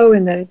sorrow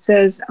in that it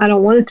says, I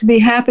don't want it to be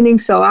happening,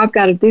 so I've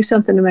got to do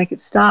something to make it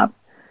stop.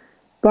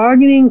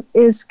 Bargaining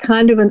is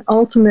kind of an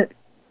ultimate,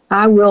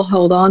 I will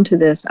hold on to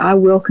this, I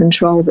will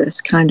control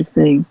this kind of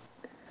thing.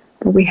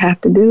 But we have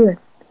to do it.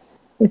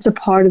 It's a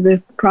part of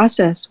the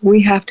process.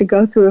 We have to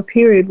go through a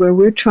period where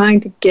we're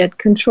trying to get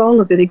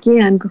control of it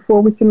again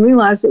before we can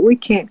realize that we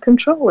can't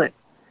control it.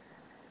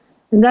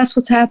 And that's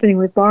what's happening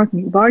with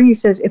bargaining. Bargaining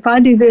says, if I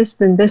do this,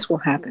 then this will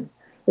happen.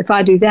 If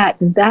I do that,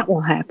 then that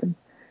will happen.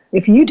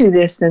 If you do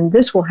this, then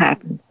this will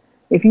happen.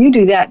 If you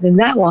do that, then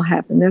that will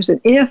happen. There's an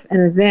if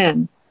and a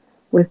then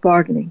with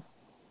bargaining.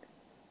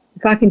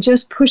 If I can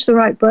just push the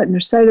right button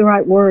or say the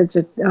right words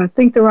or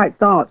think the right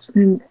thoughts,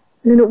 then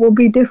it will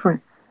be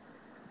different.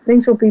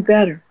 Things will be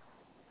better.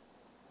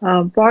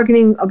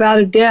 Bargaining about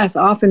a death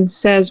often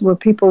says where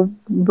people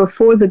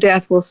before the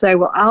death will say,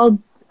 well,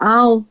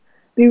 I'll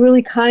be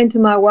really kind to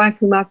my wife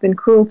whom I've been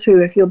cruel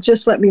to if you'll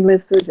just let me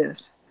live through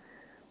this.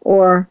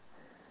 Or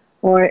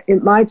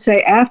it might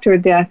say after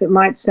a death, it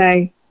might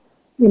say,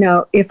 you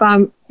know, if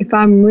I'm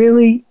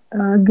really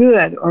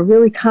good or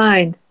really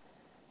kind,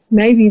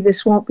 maybe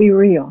this won't be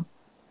real.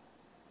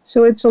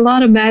 So it's a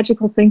lot of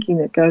magical thinking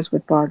that goes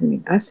with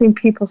bargaining. I've seen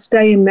people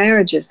stay in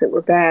marriages that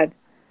were bad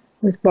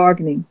with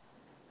bargaining.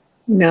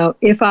 You know,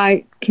 if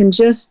I can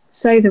just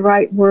say the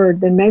right word,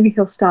 then maybe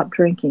he'll stop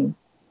drinking.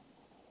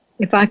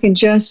 If I can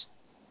just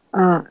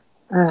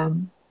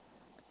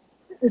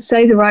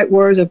say the right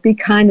words or be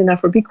kind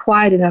enough or be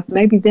quiet enough,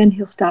 maybe then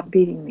he'll stop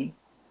beating me.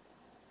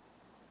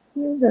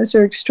 Those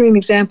are extreme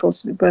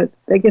examples, but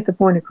they get the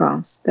point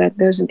across, that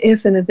there's an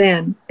if and a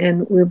then,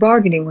 and we're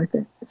bargaining with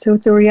it. So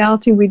it's a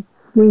reality we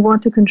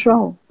want to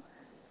control.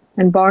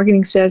 And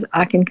bargaining says,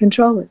 I can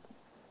control it.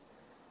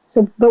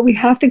 So, but we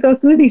have to go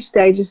through these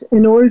stages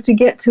in order to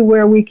get to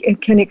where we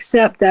can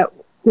accept that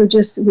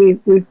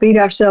we've beat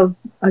ourselves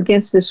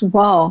against this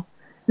wall,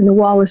 and the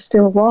wall is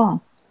still a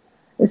wall.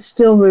 It's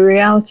still the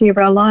reality of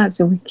our lives,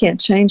 and we can't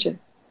change it.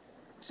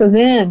 So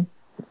then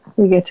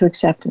we get to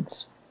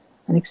acceptance.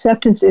 And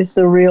acceptance is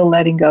the real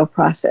letting go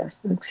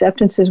process.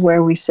 Acceptance is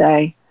where we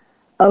say,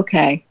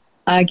 okay,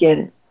 I get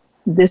it.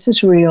 This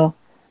is real.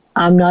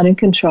 I'm not in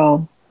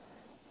control,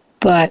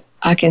 but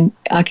I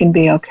can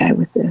be okay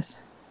with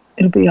this.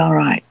 It'll be all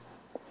right.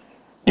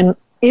 And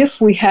if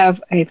we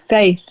have a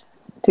faith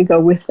to go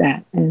with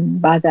that,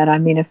 and by that I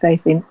mean a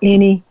faith in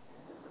any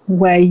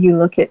way you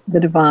look at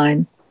the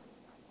divine,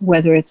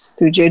 whether it's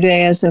through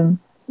Judaism,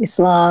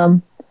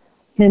 Islam,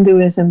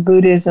 Hinduism,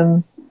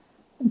 Buddhism,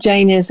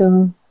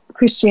 Jainism,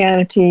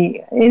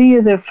 Christianity, any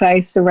of the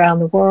faiths around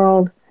the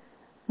world,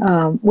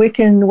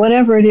 Wiccan,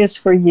 whatever it is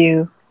for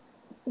you,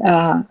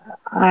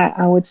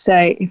 I would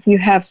say if you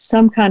have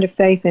some kind of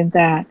faith in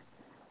that,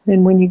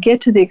 then when you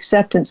get to the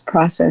acceptance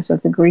process or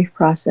the grief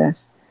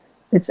process,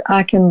 it's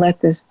I can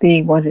let this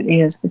be what it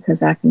is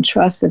because I can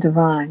trust the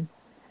divine,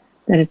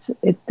 that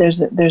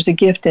there's a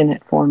gift in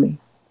it for me.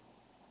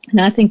 And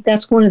I think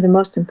that's one of the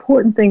most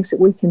important things that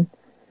we can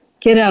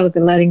get out of the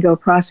letting go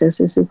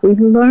process is if we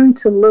learn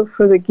to look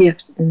for the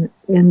gift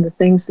in the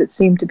things that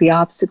seem to be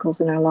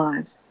obstacles in our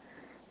lives.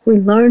 If we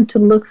learn to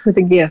look for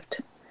the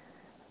gift,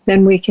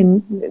 then we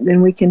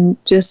can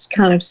just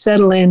kind of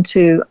settle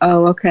into,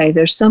 oh, okay,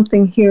 there's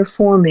something here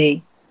for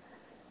me.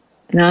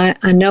 And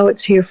I know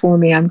it's here for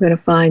me. I'm going to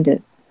find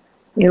it.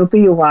 It'll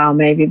be a while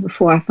maybe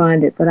before I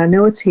find it, but I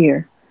know it's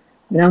here.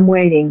 And I'm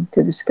waiting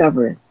to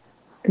discover it.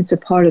 It's a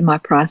part of my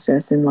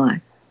process in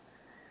life.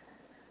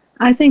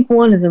 I think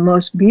one of the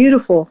most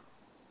beautiful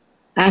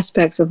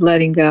aspects of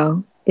letting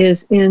go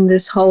is in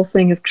this whole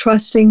thing of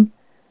trusting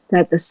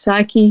that the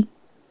psyche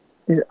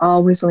is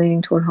always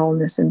leaning toward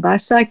wholeness. And by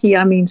psyche,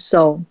 I mean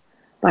soul.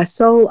 By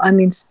soul, I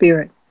mean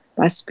spirit.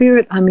 By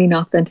spirit, I mean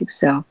authentic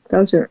self.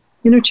 Those are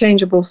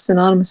interchangeable,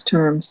 synonymous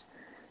terms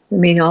that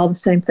mean all the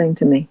same thing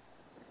to me.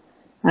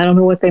 I don't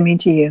know what they mean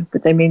to you,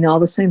 but they mean all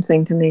the same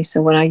thing to me.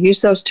 So when I use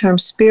those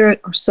terms,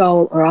 spirit or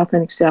soul or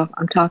authentic self,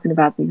 I'm talking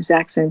about the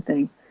exact same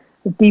thing,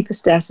 the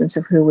deepest essence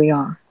of who we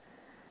are.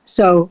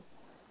 So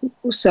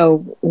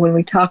when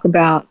we talk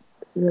about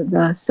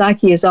the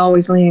psyche is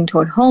always leaning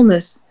toward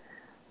wholeness,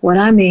 what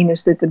I mean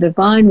is that the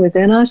divine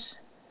within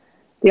us,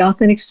 the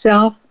authentic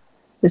self,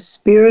 the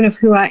spirit of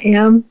who I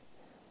am,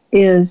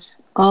 is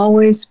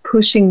always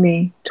pushing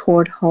me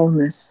toward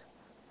wholeness.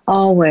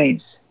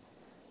 Always.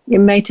 It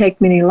may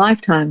take many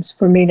lifetimes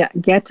for me to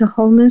get to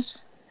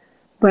wholeness,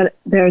 but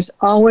there's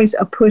always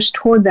a push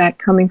toward that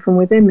coming from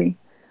within me.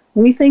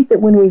 We think that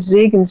when we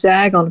zig and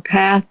zag on a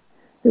path,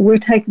 that we're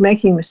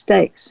making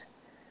mistakes.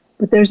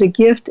 But there's a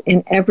gift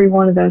in every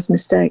one of those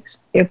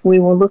mistakes if we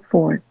will look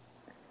for it.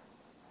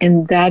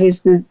 And that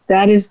is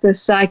the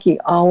psyche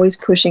always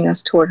pushing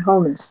us toward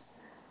wholeness.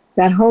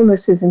 That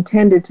wholeness is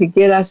intended to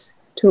get us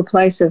to a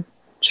place of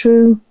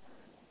true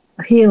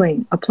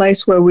healing, a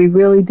place where we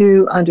really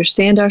do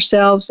understand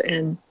ourselves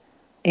and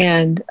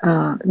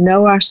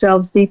know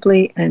ourselves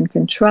deeply and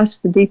can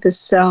trust the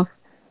deepest self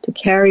to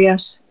carry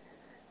us,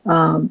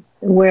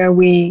 where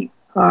we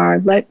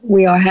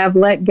have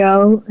let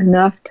go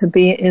enough to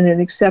be in an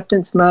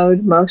acceptance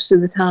mode most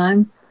of the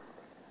time.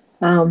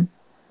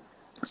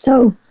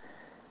 So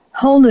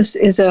wholeness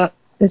is a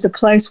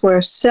place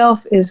where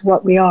self is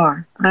what we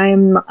are. I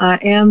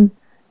am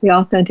the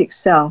authentic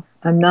self.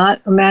 I'm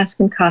not a mask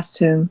and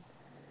costume.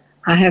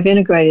 I have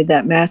integrated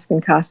that mask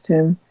and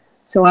costume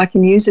so I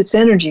can use its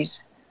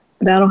energies,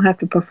 but I don't have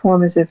to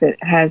perform as if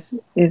it has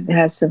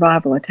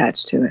survival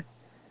attached to it.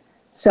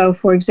 So,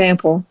 for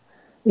example,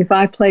 if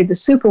I played the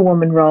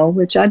superwoman role,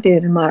 which I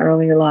did in my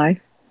earlier life,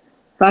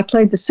 if I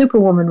played the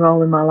superwoman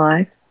role in my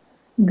life,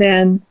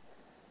 then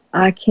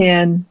I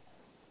can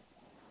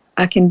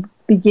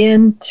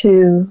begin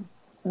to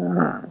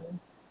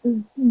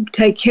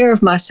take care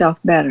of myself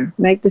better,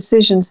 make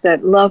decisions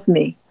that love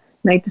me,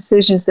 make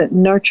decisions that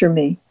nurture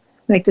me,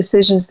 make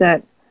decisions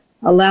that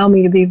allow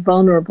me to be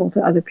vulnerable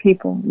to other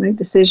people, make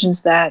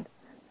decisions that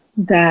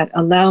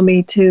allow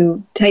me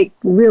to take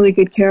really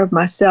good care of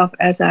myself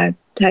as I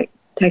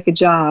take a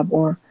job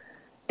or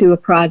do a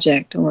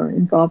project or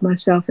involve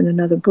myself in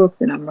another book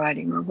that I'm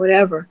writing or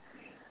whatever.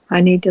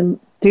 I need to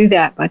do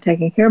that by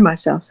taking care of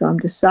myself. So I'm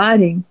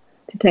deciding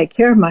to take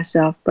care of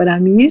myself, but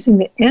I'm using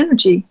the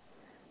energy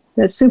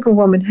that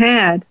Superwoman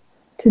had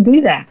to do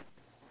that.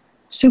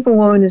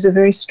 Superwoman is a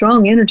very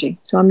strong energy,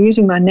 so I'm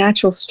using my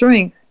natural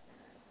strength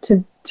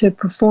to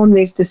perform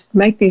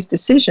make these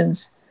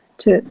decisions,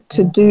 to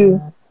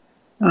do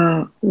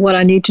what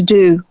I need to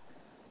do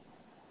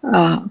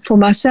for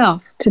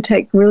myself, to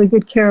take really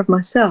good care of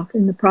myself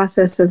in the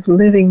process of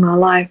living my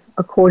life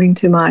according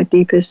to my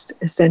deepest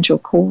essential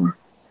core.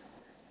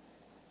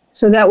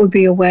 So that would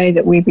be a way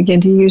that we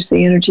begin to use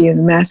the energy of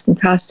the mask and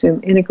costume,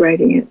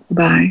 integrating it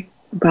by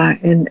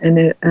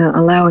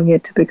allowing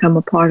it to become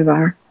a part of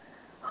our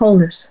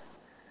wholeness.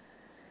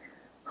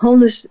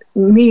 Wholeness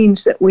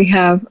means that we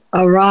have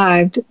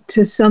arrived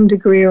to some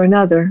degree or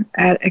another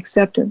at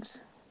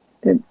acceptance.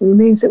 It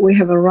means that we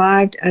have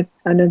arrived at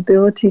an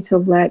ability to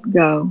let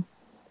go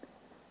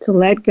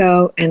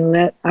and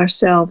let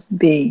ourselves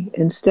be,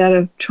 instead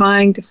of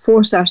trying to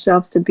force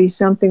ourselves to be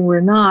something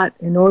we're not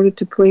in order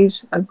to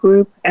please a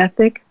group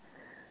ethic,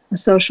 a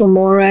social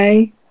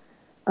mores,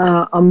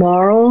 a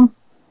moral,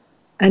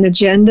 an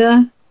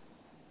agenda,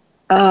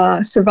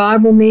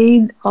 survival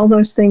need, all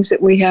those things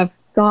that we have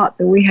thought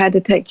that we had to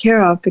take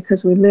care of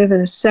because we live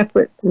in a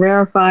separate,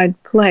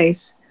 rarefied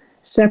place,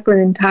 separate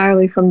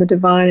entirely from the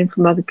divine and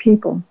from other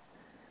people.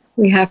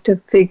 We have to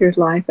figure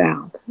life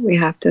out. We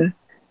have to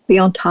be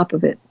on top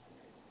of it.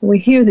 We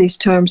hear these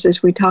terms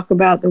as we talk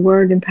about the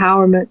word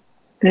empowerment,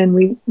 and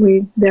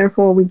we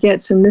therefore we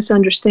get some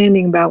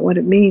misunderstanding about what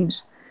it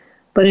means.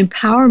 But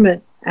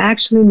empowerment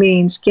actually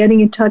means getting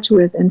in touch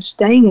with and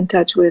staying in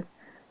touch with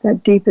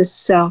that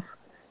deepest self,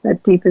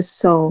 that deepest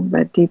soul,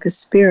 that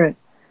deepest spirit,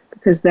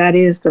 because that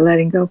is the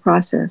letting go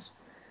process.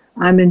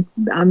 I'm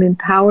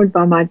empowered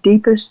by my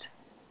deepest,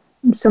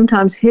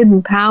 sometimes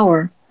hidden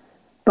power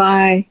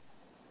by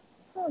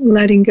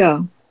letting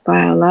go,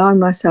 by allowing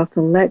myself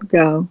to let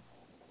go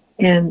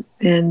and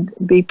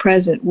be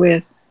present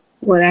with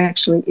what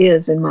actually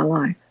is in my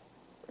life.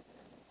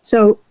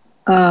 So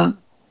the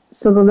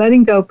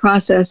letting go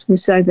process, we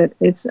say that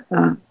it's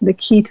the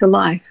key to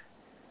life.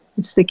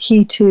 It's the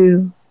key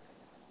to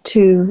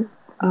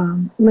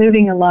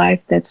living a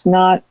life that's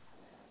not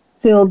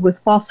filled with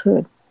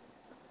falsehood.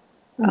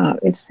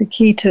 It's the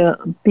key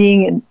to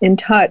being in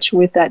touch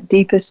with that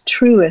deepest,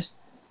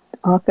 truest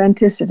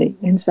authenticity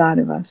inside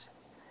of us,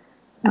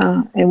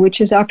 and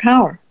which is our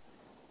power.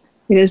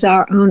 It is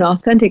our own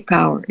authentic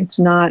power. It's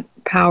not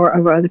power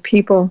over other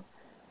people.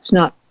 It's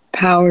not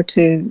power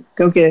to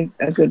go get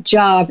a good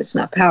job. It's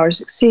not power to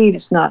succeed.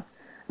 It's not,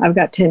 I've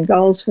got 10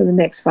 goals for the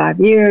next 5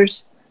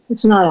 years.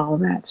 It's not all of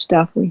that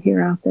stuff we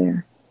hear out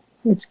there.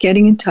 It's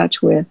getting in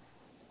touch with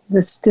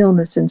the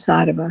stillness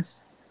inside of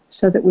us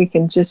so that we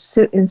can just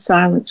sit in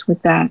silence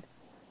with that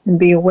and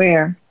be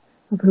aware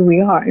of who we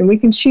are. And we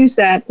can choose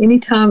that any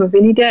time of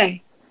any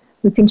day.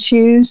 We can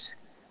choose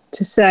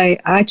to say,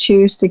 I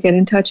choose to get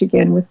in touch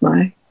again with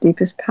my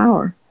deepest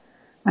power.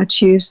 I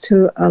choose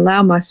to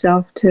allow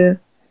myself to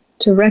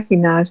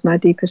recognize my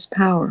deepest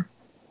power.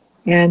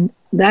 And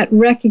that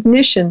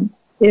recognition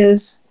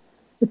is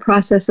the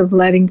process of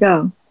letting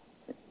go.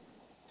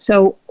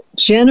 So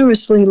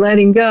generously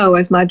letting go,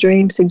 as my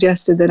dream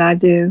suggested that I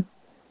do,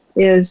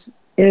 is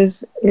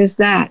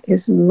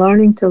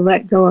learning to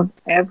let go of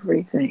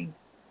everything,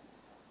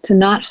 to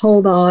not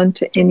hold on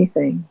to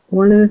anything.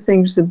 One of the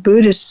things the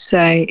Buddhists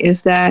say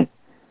is that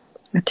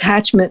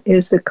attachment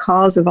is the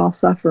cause of all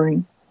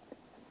suffering.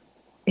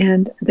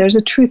 And there's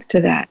a truth to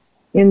that,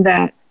 in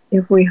that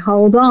if we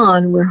hold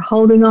on, we're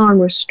holding on,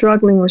 we're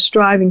struggling, we're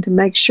striving to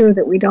make sure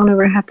that we don't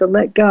ever have to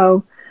let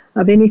go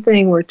of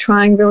anything. We're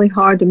trying really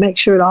hard to make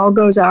sure it all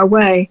goes our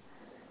way,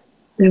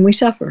 then we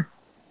suffer.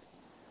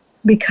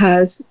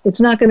 Because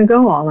it's not going to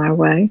go all our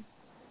way,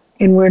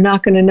 and we're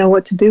not going to know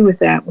what to do with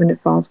that when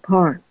it falls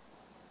apart.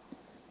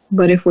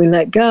 But if we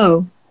let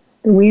go,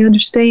 then we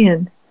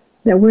understand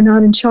that we're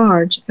not in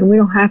charge, and we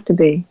don't have to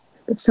be.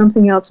 but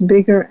something else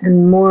bigger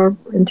and more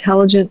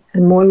intelligent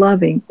and more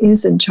loving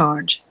is in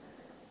charge.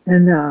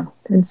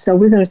 And so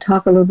we're going to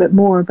talk a little bit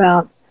more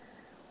about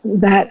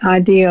that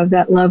idea of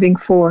that loving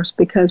force,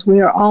 because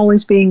we are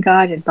always being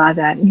guided by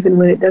that. Even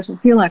when it doesn't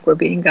feel like we're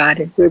being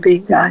guided, we're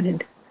being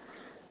guided.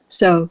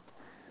 So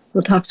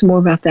we'll talk some more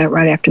about that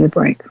right after the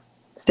break.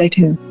 Stay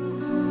tuned.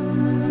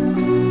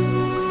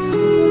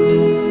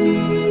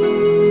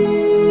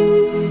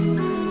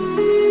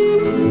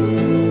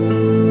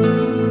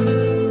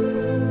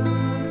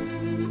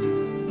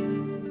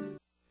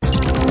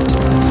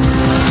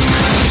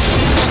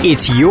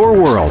 It's your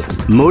world.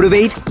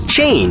 Motivate,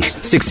 change,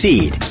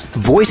 succeed.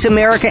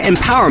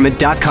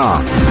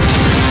 VoiceAmericaEmpowerment.com.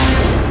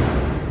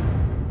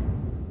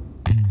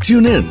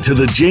 Tune in to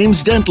The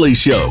James Dentley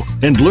Show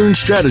and learn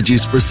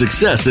strategies for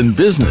success in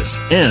business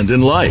and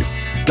in life.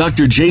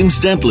 Dr. James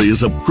Dentley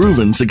is a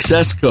proven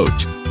success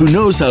coach who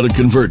knows how to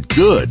convert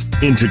good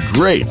into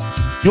great.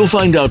 You'll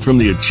find out from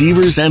the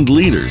achievers and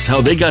leaders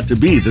how they got to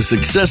be the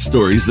success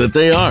stories that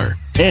they are.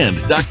 And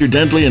Dr.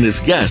 Dentley and his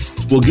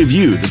guests will give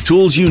you the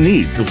tools you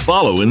need to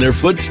follow in their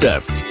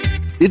footsteps.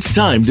 It's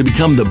time to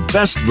become the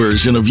best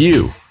version of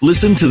you.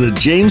 Listen to The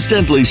James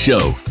Dentley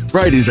Show,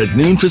 Fridays at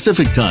noon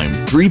Pacific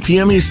Time, 3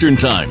 p.m. Eastern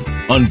Time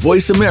on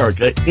Voice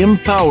America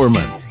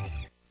Empowerment.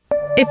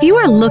 If you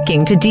are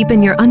looking to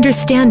deepen your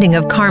understanding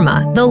of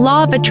karma, the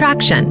law of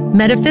attraction,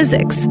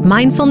 metaphysics,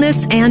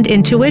 mindfulness, and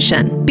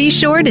intuition, be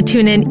sure to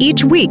tune in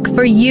each week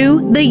for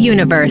You, the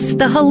Universe,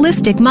 the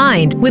Holistic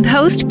Mind with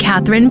host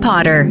Catherine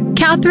Potter.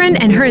 Catherine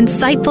and her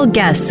insightful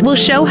guests will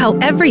show how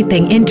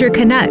everything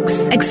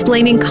interconnects,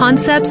 explaining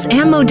concepts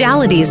and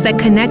modalities that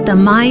connect the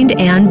mind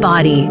and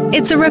body.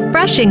 It's a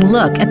refreshing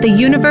look at the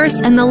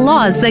universe and the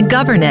laws that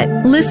govern it.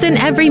 Listen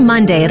every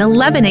Monday at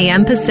 11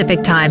 a.m.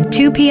 Pacific Time,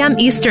 2 p.m.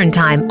 Eastern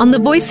Time on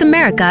the Voice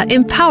America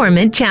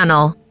Empowerment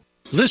Channel.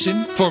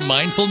 Listen for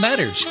Mindful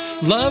Matters,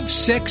 Love,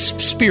 Sex,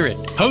 Spirit,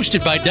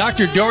 hosted by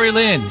Dr. Dory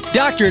Lynn.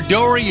 Dr.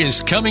 Dory is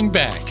coming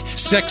back,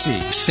 sexy,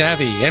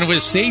 savvy, and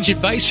with sage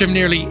advice from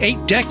nearly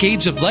 8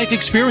 decades of life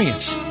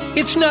experience.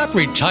 It's not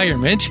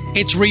retirement,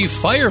 it's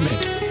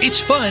refirement.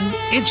 It's fun,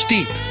 it's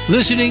deep.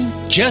 Listening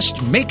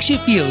just makes you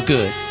feel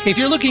good. If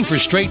you're looking for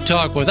straight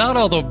talk without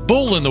all the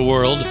bull in the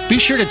world, be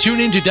sure to tune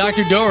in to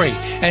Dr. Dory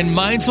and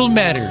Mindful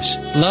Matters,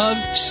 Love,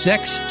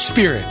 Sex,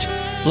 Spirit.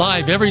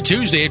 Live every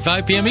Tuesday at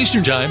 5 p.m.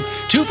 Eastern Time,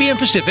 2 p.m.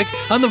 Pacific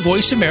on the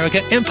Voice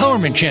America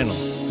Empowerment Channel.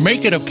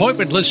 Make an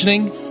appointment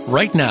listening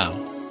right now.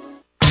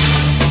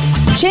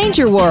 Change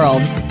your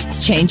world.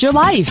 Change your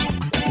life.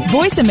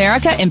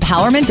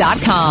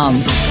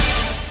 VoiceAmericaEmpowerment.com.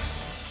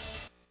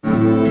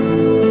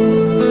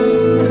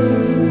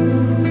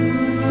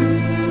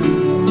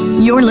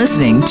 You're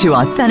listening to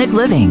Authentic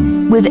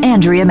Living with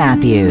Andrea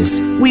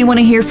Matthews. We want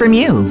to hear from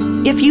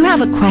you. If you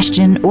have a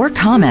question or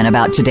comment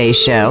about today's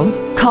show,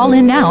 call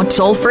in now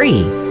toll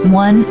free.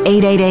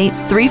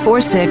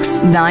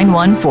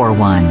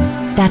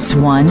 1-888-346-9141. That's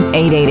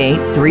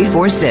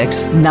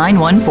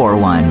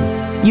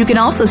 1-888-346-9141. You can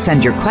also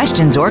send your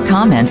questions or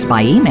comments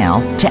by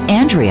email to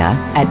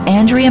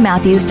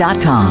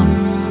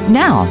Andrea@AndreaMatthews.com.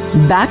 Now,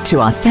 back to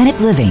Authentic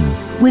Living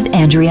with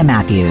Andrea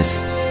Matthews.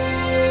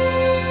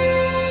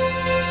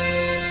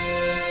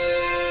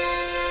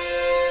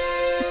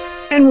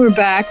 And we're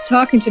back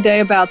talking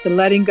today about the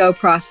letting go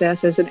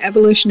process as an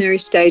evolutionary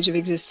stage of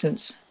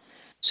existence.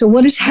 So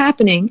what is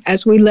happening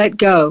as we let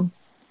go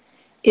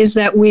is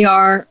that we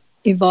are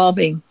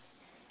evolving.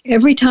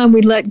 Every time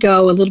we let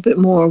go a little bit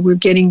more, we're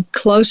getting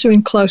closer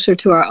and closer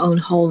to our own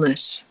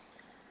wholeness.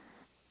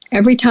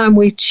 Every time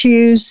we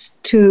choose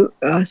to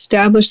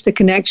establish the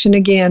connection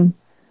again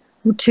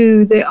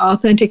to the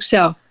authentic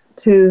self,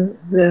 to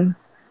the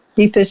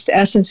deepest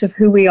essence of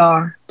who we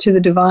are, to the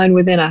divine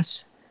within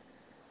us,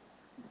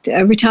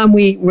 every time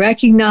we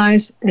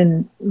recognize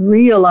and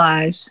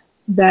realize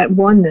that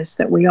oneness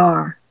that we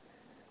are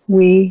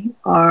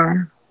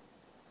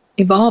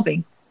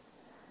evolving.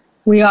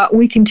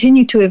 We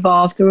continue to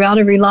evolve throughout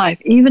every life.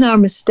 Even our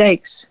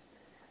mistakes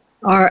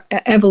are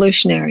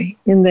evolutionary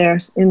in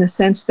the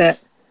sense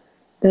that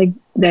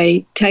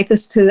they take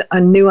us to a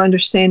new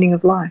understanding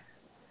of life.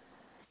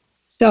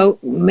 So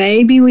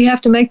maybe we have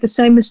to make the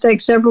same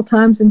mistake several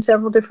times in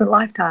several different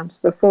lifetimes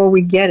before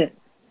we get it.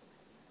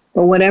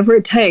 But whatever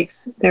it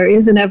takes, there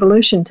is an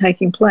evolution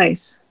taking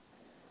place.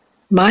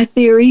 My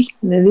theory,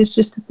 and it is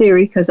just a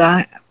theory because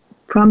I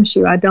promise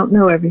you I don't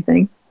know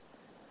everything.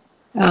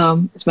 As a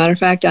matter of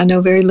fact, I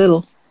know very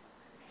little.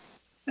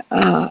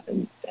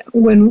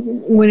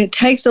 When it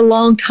takes a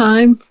long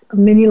time,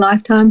 many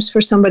lifetimes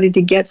for somebody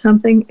to get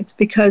something, it's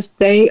because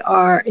they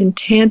are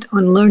intent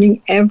on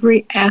learning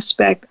every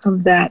aspect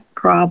of that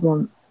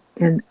problem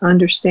and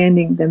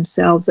understanding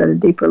themselves at a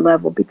deeper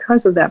level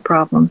because of that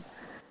problem.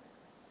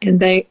 And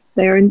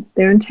their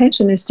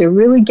intention is to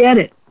really get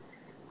it.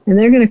 And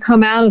they're going to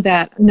come out of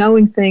that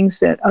knowing things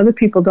that other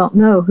people don't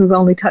know who've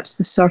only touched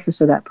the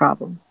surface of that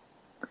problem.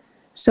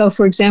 So,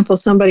 for example,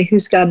 somebody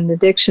who's got an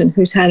addiction,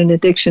 who's had an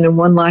addiction in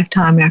one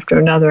lifetime after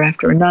another,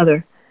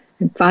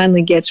 and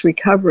finally gets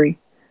recovery.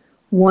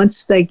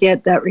 Once they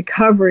get that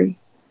recovery,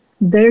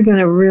 they're going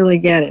to really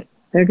get it.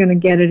 They're going to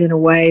get it in a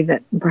way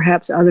that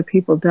perhaps other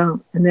people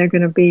don't. And they're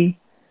going to be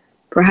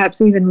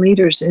perhaps even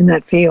leaders in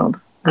that field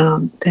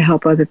to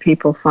help other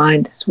people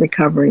find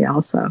recovery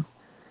also.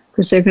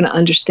 Because they're going to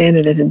understand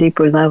it at a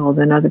deeper level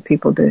than other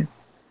people do.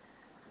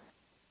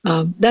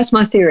 That's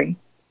my theory.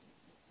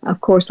 Of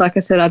course, like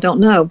I said, I don't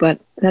know, but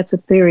that's a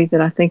theory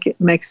that I think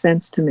it makes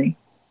sense to me.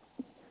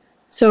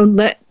 So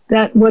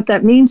what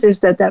that means is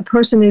that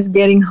person is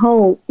getting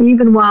whole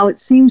even while it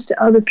seems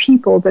to other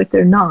people that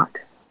they're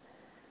not.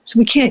 So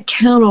we can't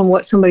count on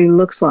what somebody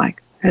looks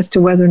like as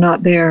to whether or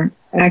not they're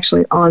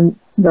actually on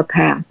the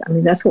path. I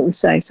mean, that's what we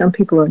say. Some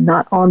people are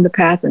not on the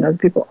path and other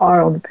people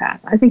are on the path.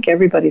 I think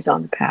everybody's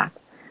on the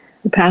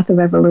path of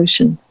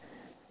evolution.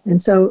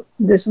 And so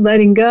this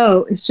letting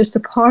go is just a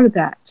part of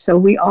that. So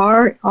we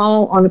are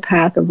all on the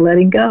path of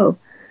letting go,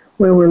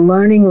 where we're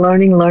learning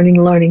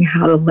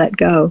how to let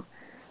go.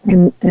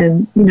 And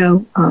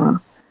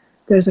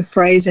there's a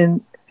phrase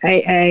in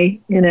AA,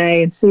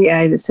 NA, and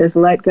CA that says,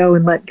 let go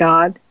and let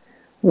God.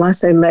 Well, I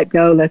say let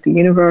go, let the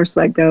universe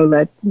let go,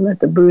 let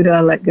the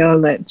Buddha let go,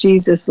 let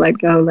Jesus let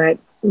go, let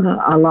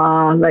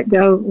Allah let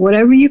go,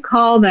 whatever you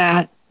call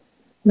that,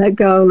 let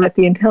go, let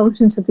the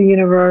intelligence of the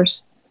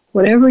universe,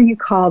 whatever you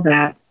call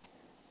that.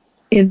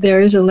 If there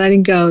is a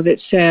letting go that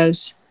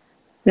says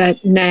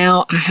that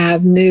now I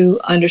have new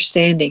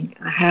understanding.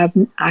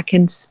 I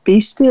can be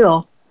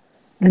still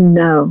and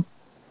know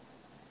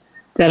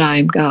that I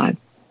am God.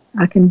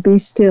 I can be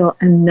still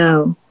and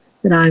know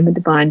that I am a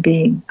divine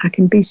being. I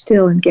can be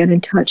still and get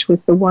in touch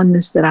with the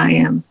oneness that I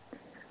am.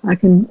 I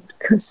can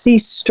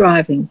cease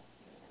striving,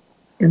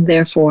 and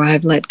therefore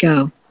I've let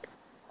go.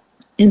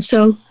 And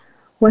so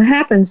what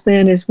happens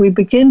then is we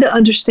begin to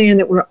understand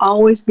that we're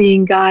always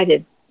being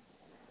guided.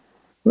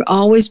 We're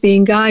always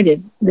being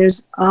guided.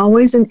 There's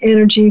always an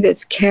energy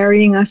that's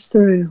carrying us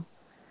through,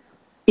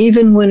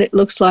 even when it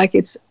looks like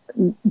it's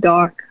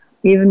dark,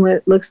 even when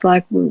it looks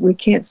like we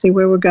can't see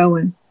where we're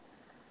going.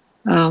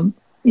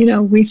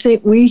 We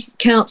think we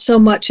count so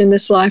much in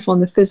this life on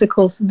the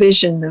physical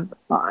vision,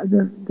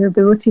 the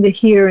ability to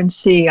hear and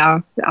see,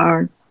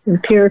 our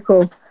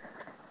empirical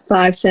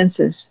 5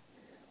 senses.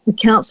 We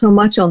count so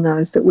much on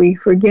those that we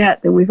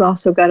forget that we've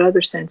also got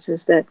other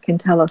senses that can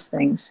tell us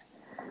things.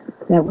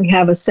 That we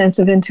have a sense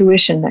of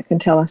intuition that can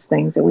tell us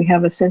things, that we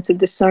have a sense of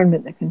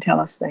discernment that can tell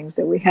us things,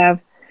 that we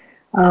have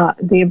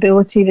the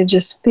ability to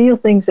just feel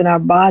things in our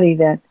body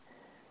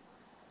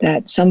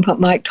that some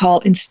might call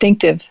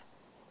instinctive,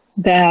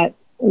 that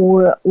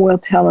will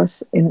tell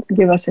us and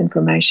give us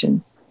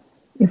information.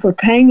 If we're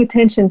paying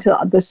attention to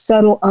the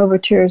subtle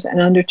overtures and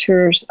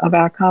undertures of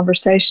our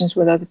conversations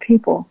with other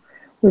people,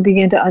 we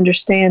begin to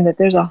understand that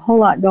there's a whole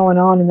lot going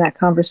on in that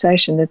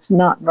conversation that's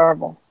not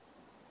verbal.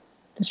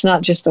 It's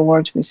not just the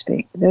words we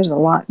speak. There's a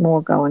lot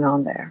more going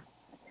on there.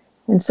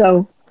 And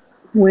so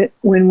when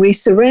we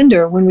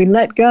surrender, when we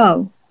let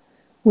go,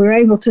 we're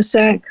able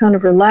to kind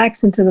of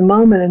relax into the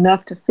moment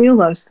enough to feel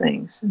those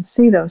things and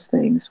see those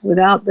things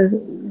without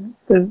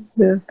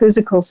the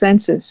physical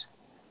senses.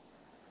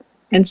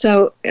 And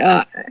so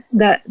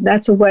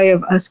that's a way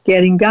of us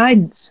getting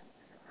guidance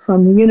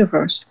from the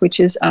universe, which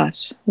is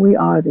us. We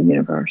are the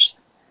universe.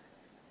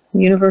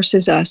 The universe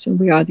is us, and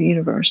we are the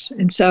universe.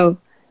 And so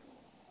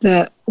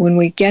when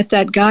we get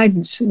that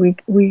guidance, we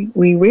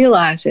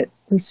realize it.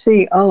 We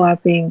see, I'm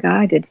being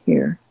guided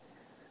here.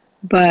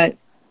 But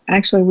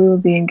actually, we were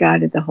being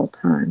guided the whole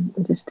time.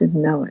 We just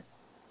didn't know it.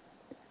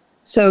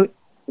 So,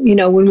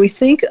 when we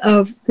think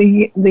of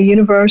the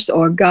universe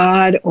or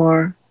God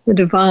or the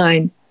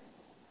divine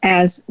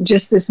as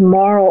just this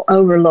moral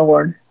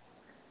overlord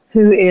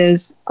who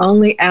is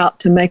only out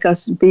to make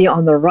us be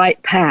on the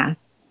right path,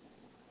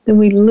 then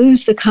we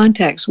lose the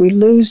context. We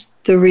lose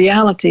the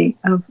reality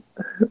of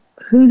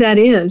who that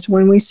is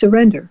when we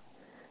surrender.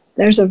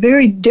 There's a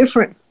very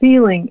different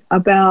feeling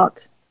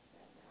about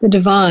the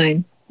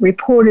divine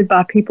reported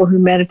by people who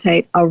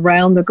meditate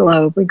around the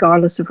globe,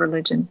 regardless of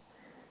religion.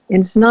 And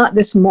it's not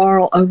this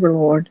moral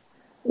overlord.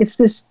 It's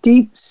this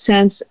deep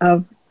sense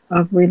of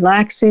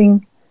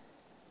relaxing,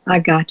 I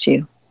got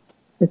you.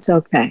 It's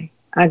okay.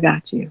 I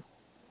got you.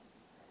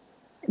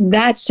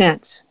 That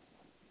sense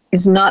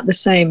is not the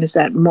same as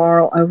that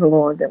moral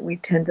overlord that we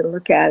tend to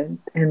look at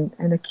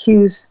and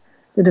accuse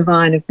the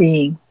divine of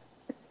being.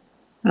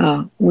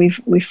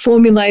 We've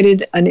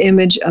formulated an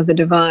image of the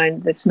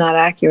divine that's not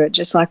accurate,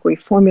 just like we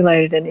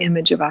formulated an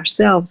image of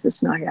ourselves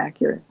that's not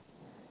accurate.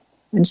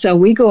 And so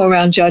we go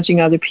around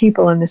judging other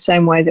people in the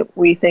same way that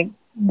we think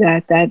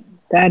that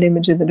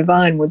image of the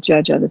divine would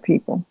judge other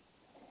people.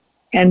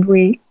 And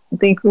we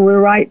think we're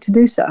right to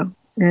do so.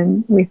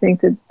 And we think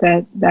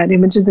that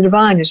image of the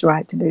divine is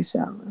right to do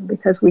so,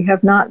 because we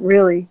have not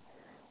really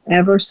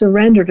ever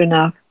surrendered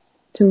enough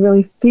to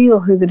really feel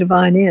who the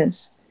divine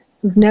is.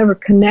 We've never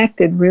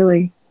connected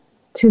really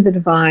to the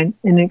divine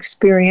in an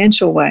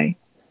experiential way.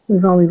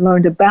 We've only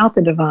learned about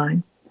the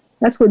divine.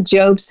 That's what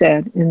Job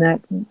said in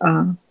that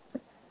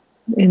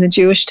in the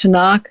Jewish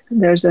Tanakh.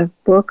 There's a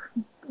book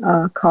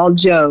called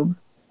Job.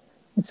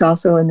 It's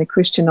also in the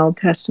Christian Old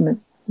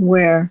Testament,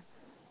 where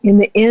in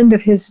the end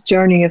of his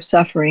journey of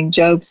suffering,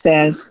 Job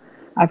says,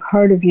 I've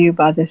seen you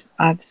by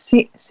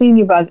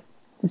the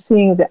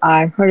seeing of the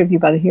eye, I've heard of you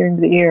by the hearing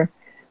of the ear,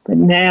 but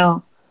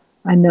now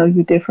I know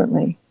you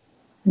differently.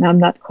 And I'm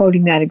not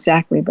quoting that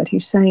exactly, but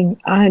he's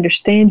saying, I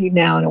understand you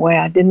now in a way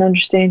I didn't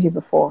understand you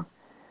before.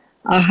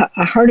 I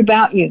heard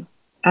about you.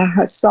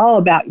 I saw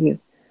about you,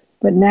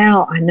 but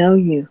now I know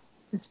you.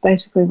 That's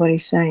basically what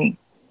he's saying.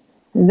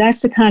 And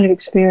that's the kind of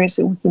experience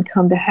that we can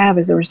come to have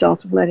as a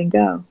result of letting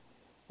go.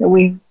 That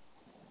we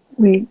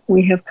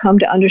have come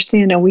to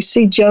understand. Now we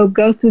see Job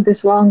go through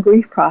this long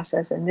grief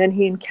process, and then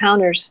he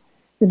encounters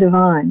the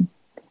divine.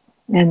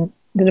 And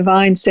the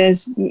divine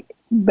says,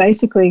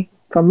 basically,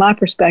 from my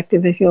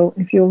perspective, if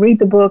you'll read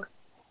the book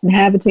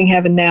Inhabiting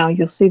Heaven Now,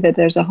 you'll see that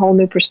there's a whole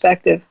new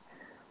perspective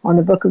on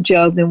the book of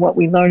Job than what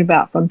we learn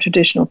about from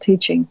traditional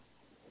teaching.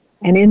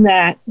 And in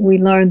that, we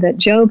learn that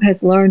Job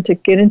has learned to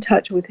get in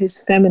touch with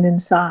his feminine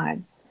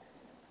side,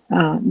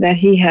 that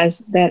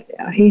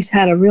he's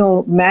had a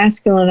real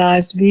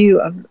masculinized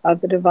view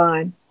of the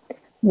divine,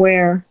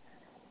 where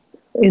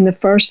in the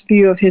first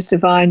view of his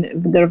divine,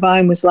 the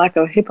divine was like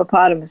a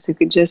hippopotamus who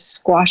could just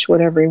squash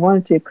whatever he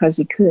wanted to because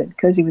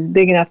he was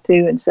big enough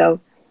to, and so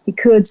he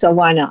could, so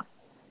why not?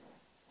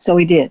 So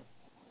he did.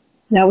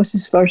 That was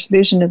his first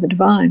vision of the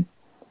divine.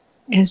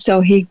 And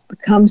so he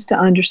comes to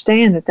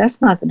understand that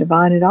that's not the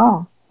divine at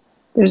all.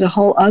 There's a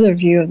whole other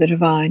view of the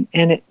divine,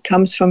 and it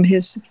comes from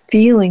his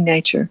feeling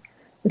nature,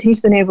 that he's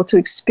been able to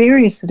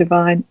experience the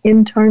divine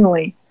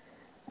internally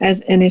as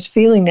in his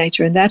feeling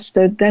nature, and that's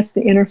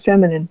the inner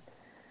feminine.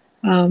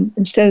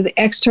 Instead of the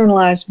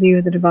externalized view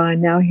of the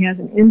divine, now he has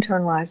an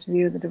internalized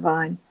view of the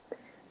divine.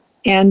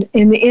 And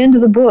in the end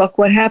of the book,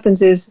 what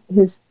happens is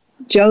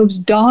Job's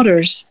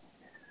daughters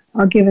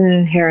are given an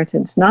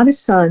inheritance, not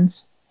his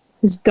sons,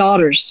 his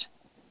daughters.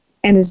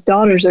 And his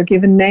daughters are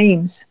given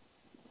names,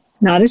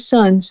 not his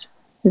sons,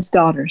 his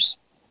daughters.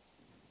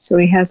 So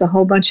he has a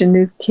whole bunch of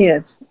new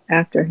kids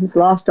after he's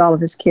lost all of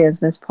his kids.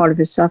 That's part of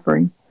his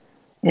suffering.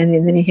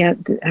 And then he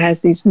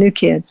has these new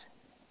kids.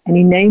 And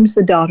he names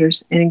the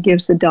daughters, and he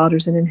gives the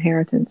daughters an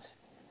inheritance.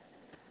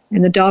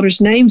 And the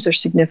daughters' names are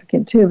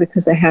significant, too,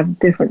 because they have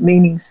different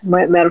meanings,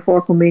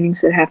 metaphorical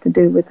meanings that have to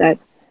do with that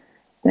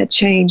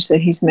change that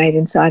he's made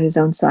inside his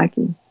own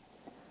psyche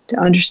to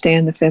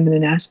understand the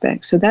feminine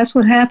aspect. So that's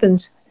what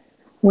happens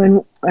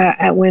when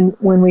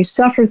we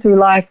suffer through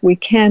life. We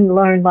can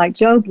learn, like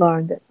Job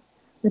learned,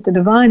 that the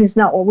divine is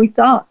not what we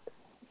thought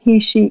he,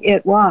 she,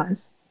 it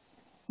was.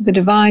 The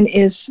divine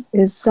is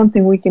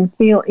something we can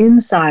feel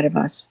inside of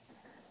us.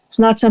 It's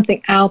not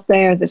something out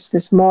there that's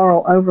this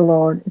moral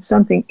overlord. It's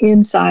something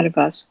inside of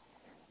us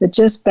that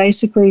just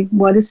basically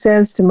what it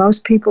says to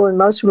most people in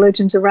most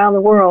religions around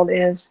the world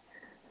is,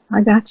 I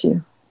got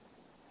you.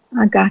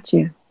 I got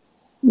you.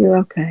 You're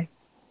okay.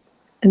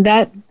 And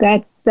that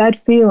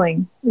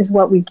feeling is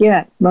what we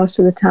get most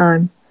of the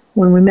time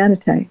when we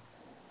meditate,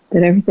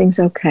 that everything's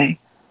okay,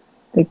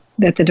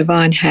 that the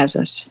divine has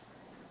us.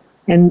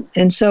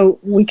 And so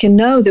we can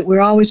know that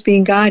we're always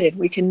being guided.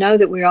 We can know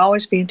that we're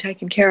always being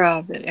taken care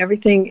of, that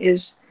everything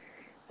is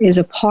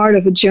a part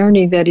of a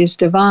journey that is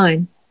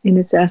divine in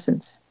its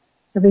essence.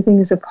 Everything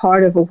is a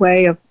part of a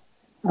way of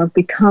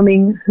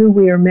becoming who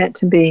we are meant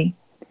to be,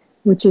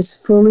 which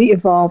is fully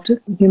evolved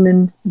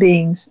human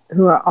beings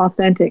who are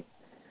authentic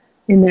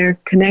in their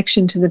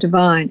connection to the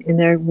divine, in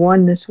their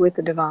oneness with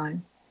the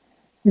divine.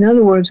 In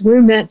other words,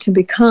 we're meant to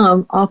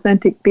become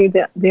authentic, be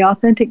the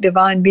authentic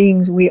divine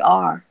beings we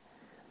are.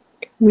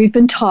 We've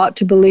been taught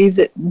to believe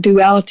that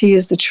duality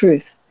is the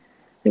truth,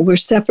 that we're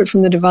separate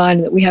from the divine,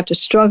 and that we have to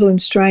struggle and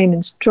strain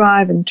and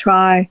strive and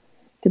try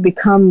to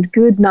become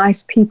good,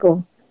 nice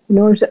people in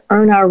order to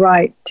earn our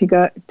right to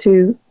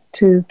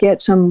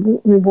get some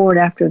reward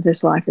after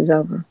this life is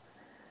over,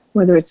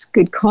 whether it's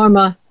good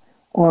karma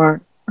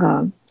or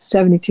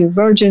 72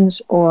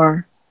 virgins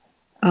or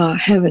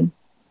heaven.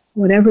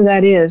 Whatever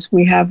that is,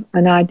 we have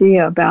an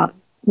idea about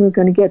we're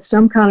going to get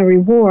some kind of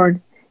reward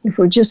if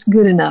we're just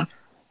good enough.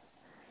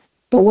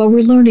 But what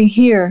we're learning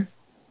here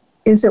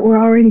is that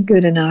we're already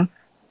good enough.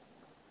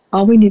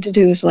 All we need to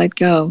do is let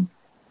go.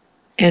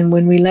 And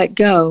when we let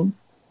go,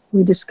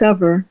 we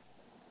discover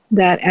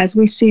that as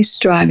we cease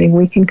striving,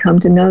 we can come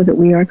to know that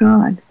we are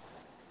God.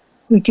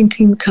 We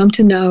can come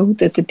to know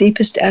that the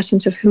deepest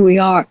essence of who we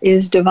are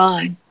is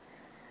divine.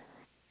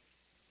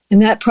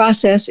 And that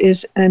process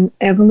is an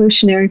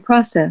evolutionary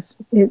process.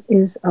 It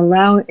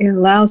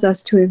allows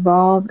us to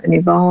evolve and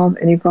evolve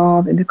and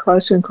evolve into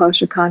closer and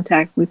closer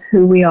contact with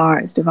who we are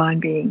as divine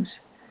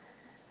beings.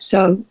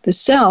 So the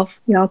self,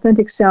 the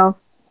authentic self,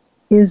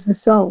 is the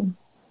soul.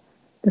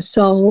 The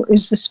soul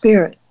is the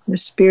spirit. The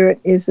spirit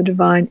is the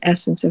divine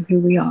essence of who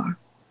we are.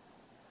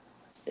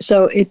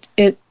 So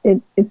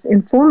it's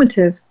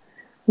informative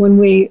when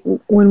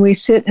we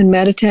sit and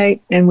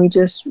meditate and we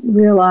just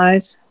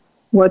realize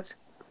what's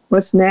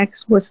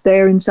next, what's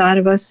there inside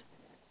of us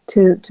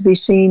to be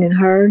seen and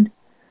heard.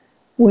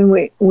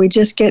 When we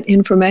just get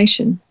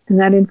information, and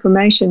that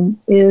information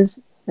is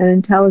an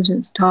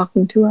intelligence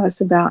talking to us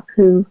about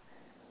who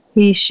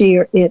he, she,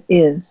 or it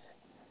is.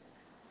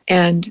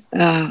 And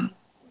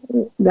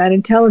that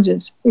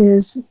intelligence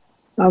is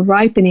a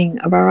ripening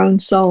of our own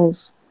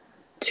souls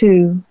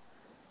to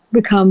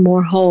become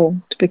more whole,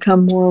 to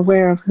become more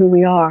aware of who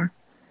we are.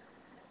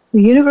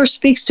 The universe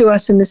speaks to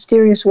us in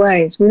mysterious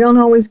ways. We don't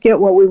always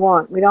get what we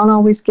want. We don't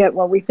always get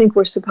what we think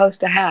we're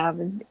supposed to have.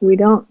 And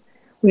we're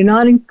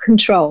not in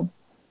control.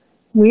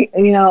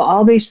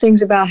 All these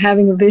things about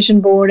having a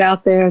vision board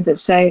out there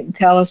that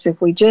tell us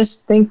if we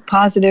just think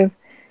positive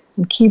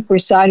and keep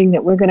reciting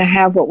that we're going to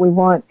have what we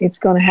want, it's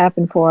going to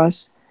happen for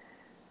us.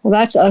 Well,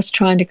 that's us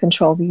trying to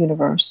control the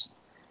universe.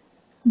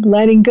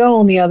 Letting go,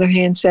 on the other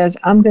hand, says,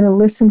 I'm going to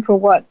listen for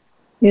what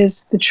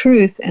is the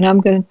truth, and I'm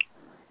going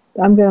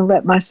to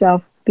let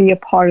myself be a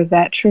part of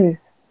that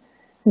truth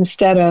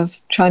instead of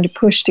trying to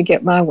push to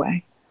get my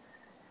way.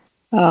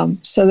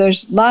 So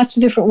there's lots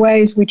of different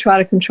ways we try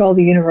to control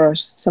the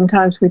universe.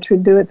 Sometimes we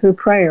do it through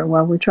prayer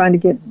while we're trying to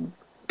get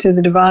to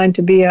the divine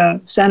to be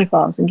a Santa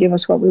Claus and give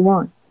us what we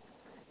want.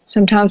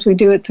 Sometimes we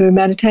do it through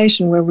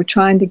meditation where we're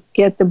trying to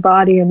get the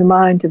body and the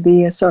mind to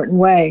be a certain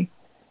way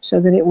so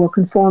that it will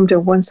conform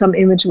to some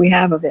image we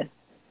have of it.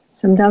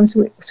 Sometimes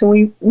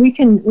we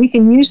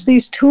can use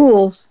these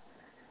tools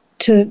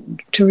to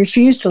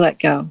refuse to let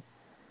go.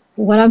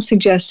 What I'm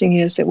suggesting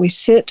is that we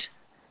sit,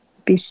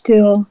 be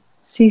still,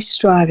 cease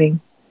striving,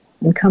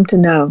 and come to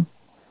know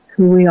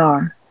who we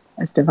are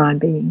as divine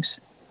beings.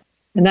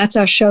 And that's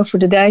our show for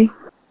today.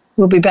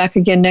 We'll be back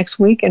again next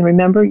week. And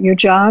remember, your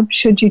job,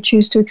 should you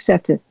choose to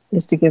accept it,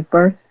 is to give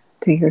birth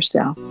to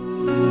yourself.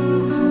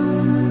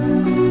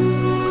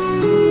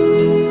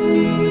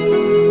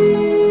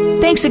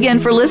 Thanks again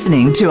for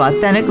listening to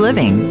Authentic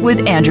Living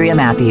with Andrea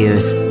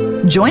Matthews.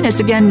 Join us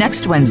again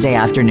next Wednesday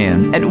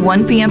afternoon at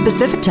 1 p.m.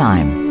 Pacific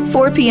Time,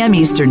 4 p.m.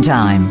 Eastern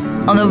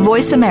Time on the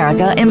Voice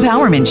America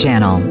Empowerment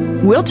Channel.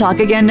 We'll talk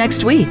again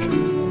next week.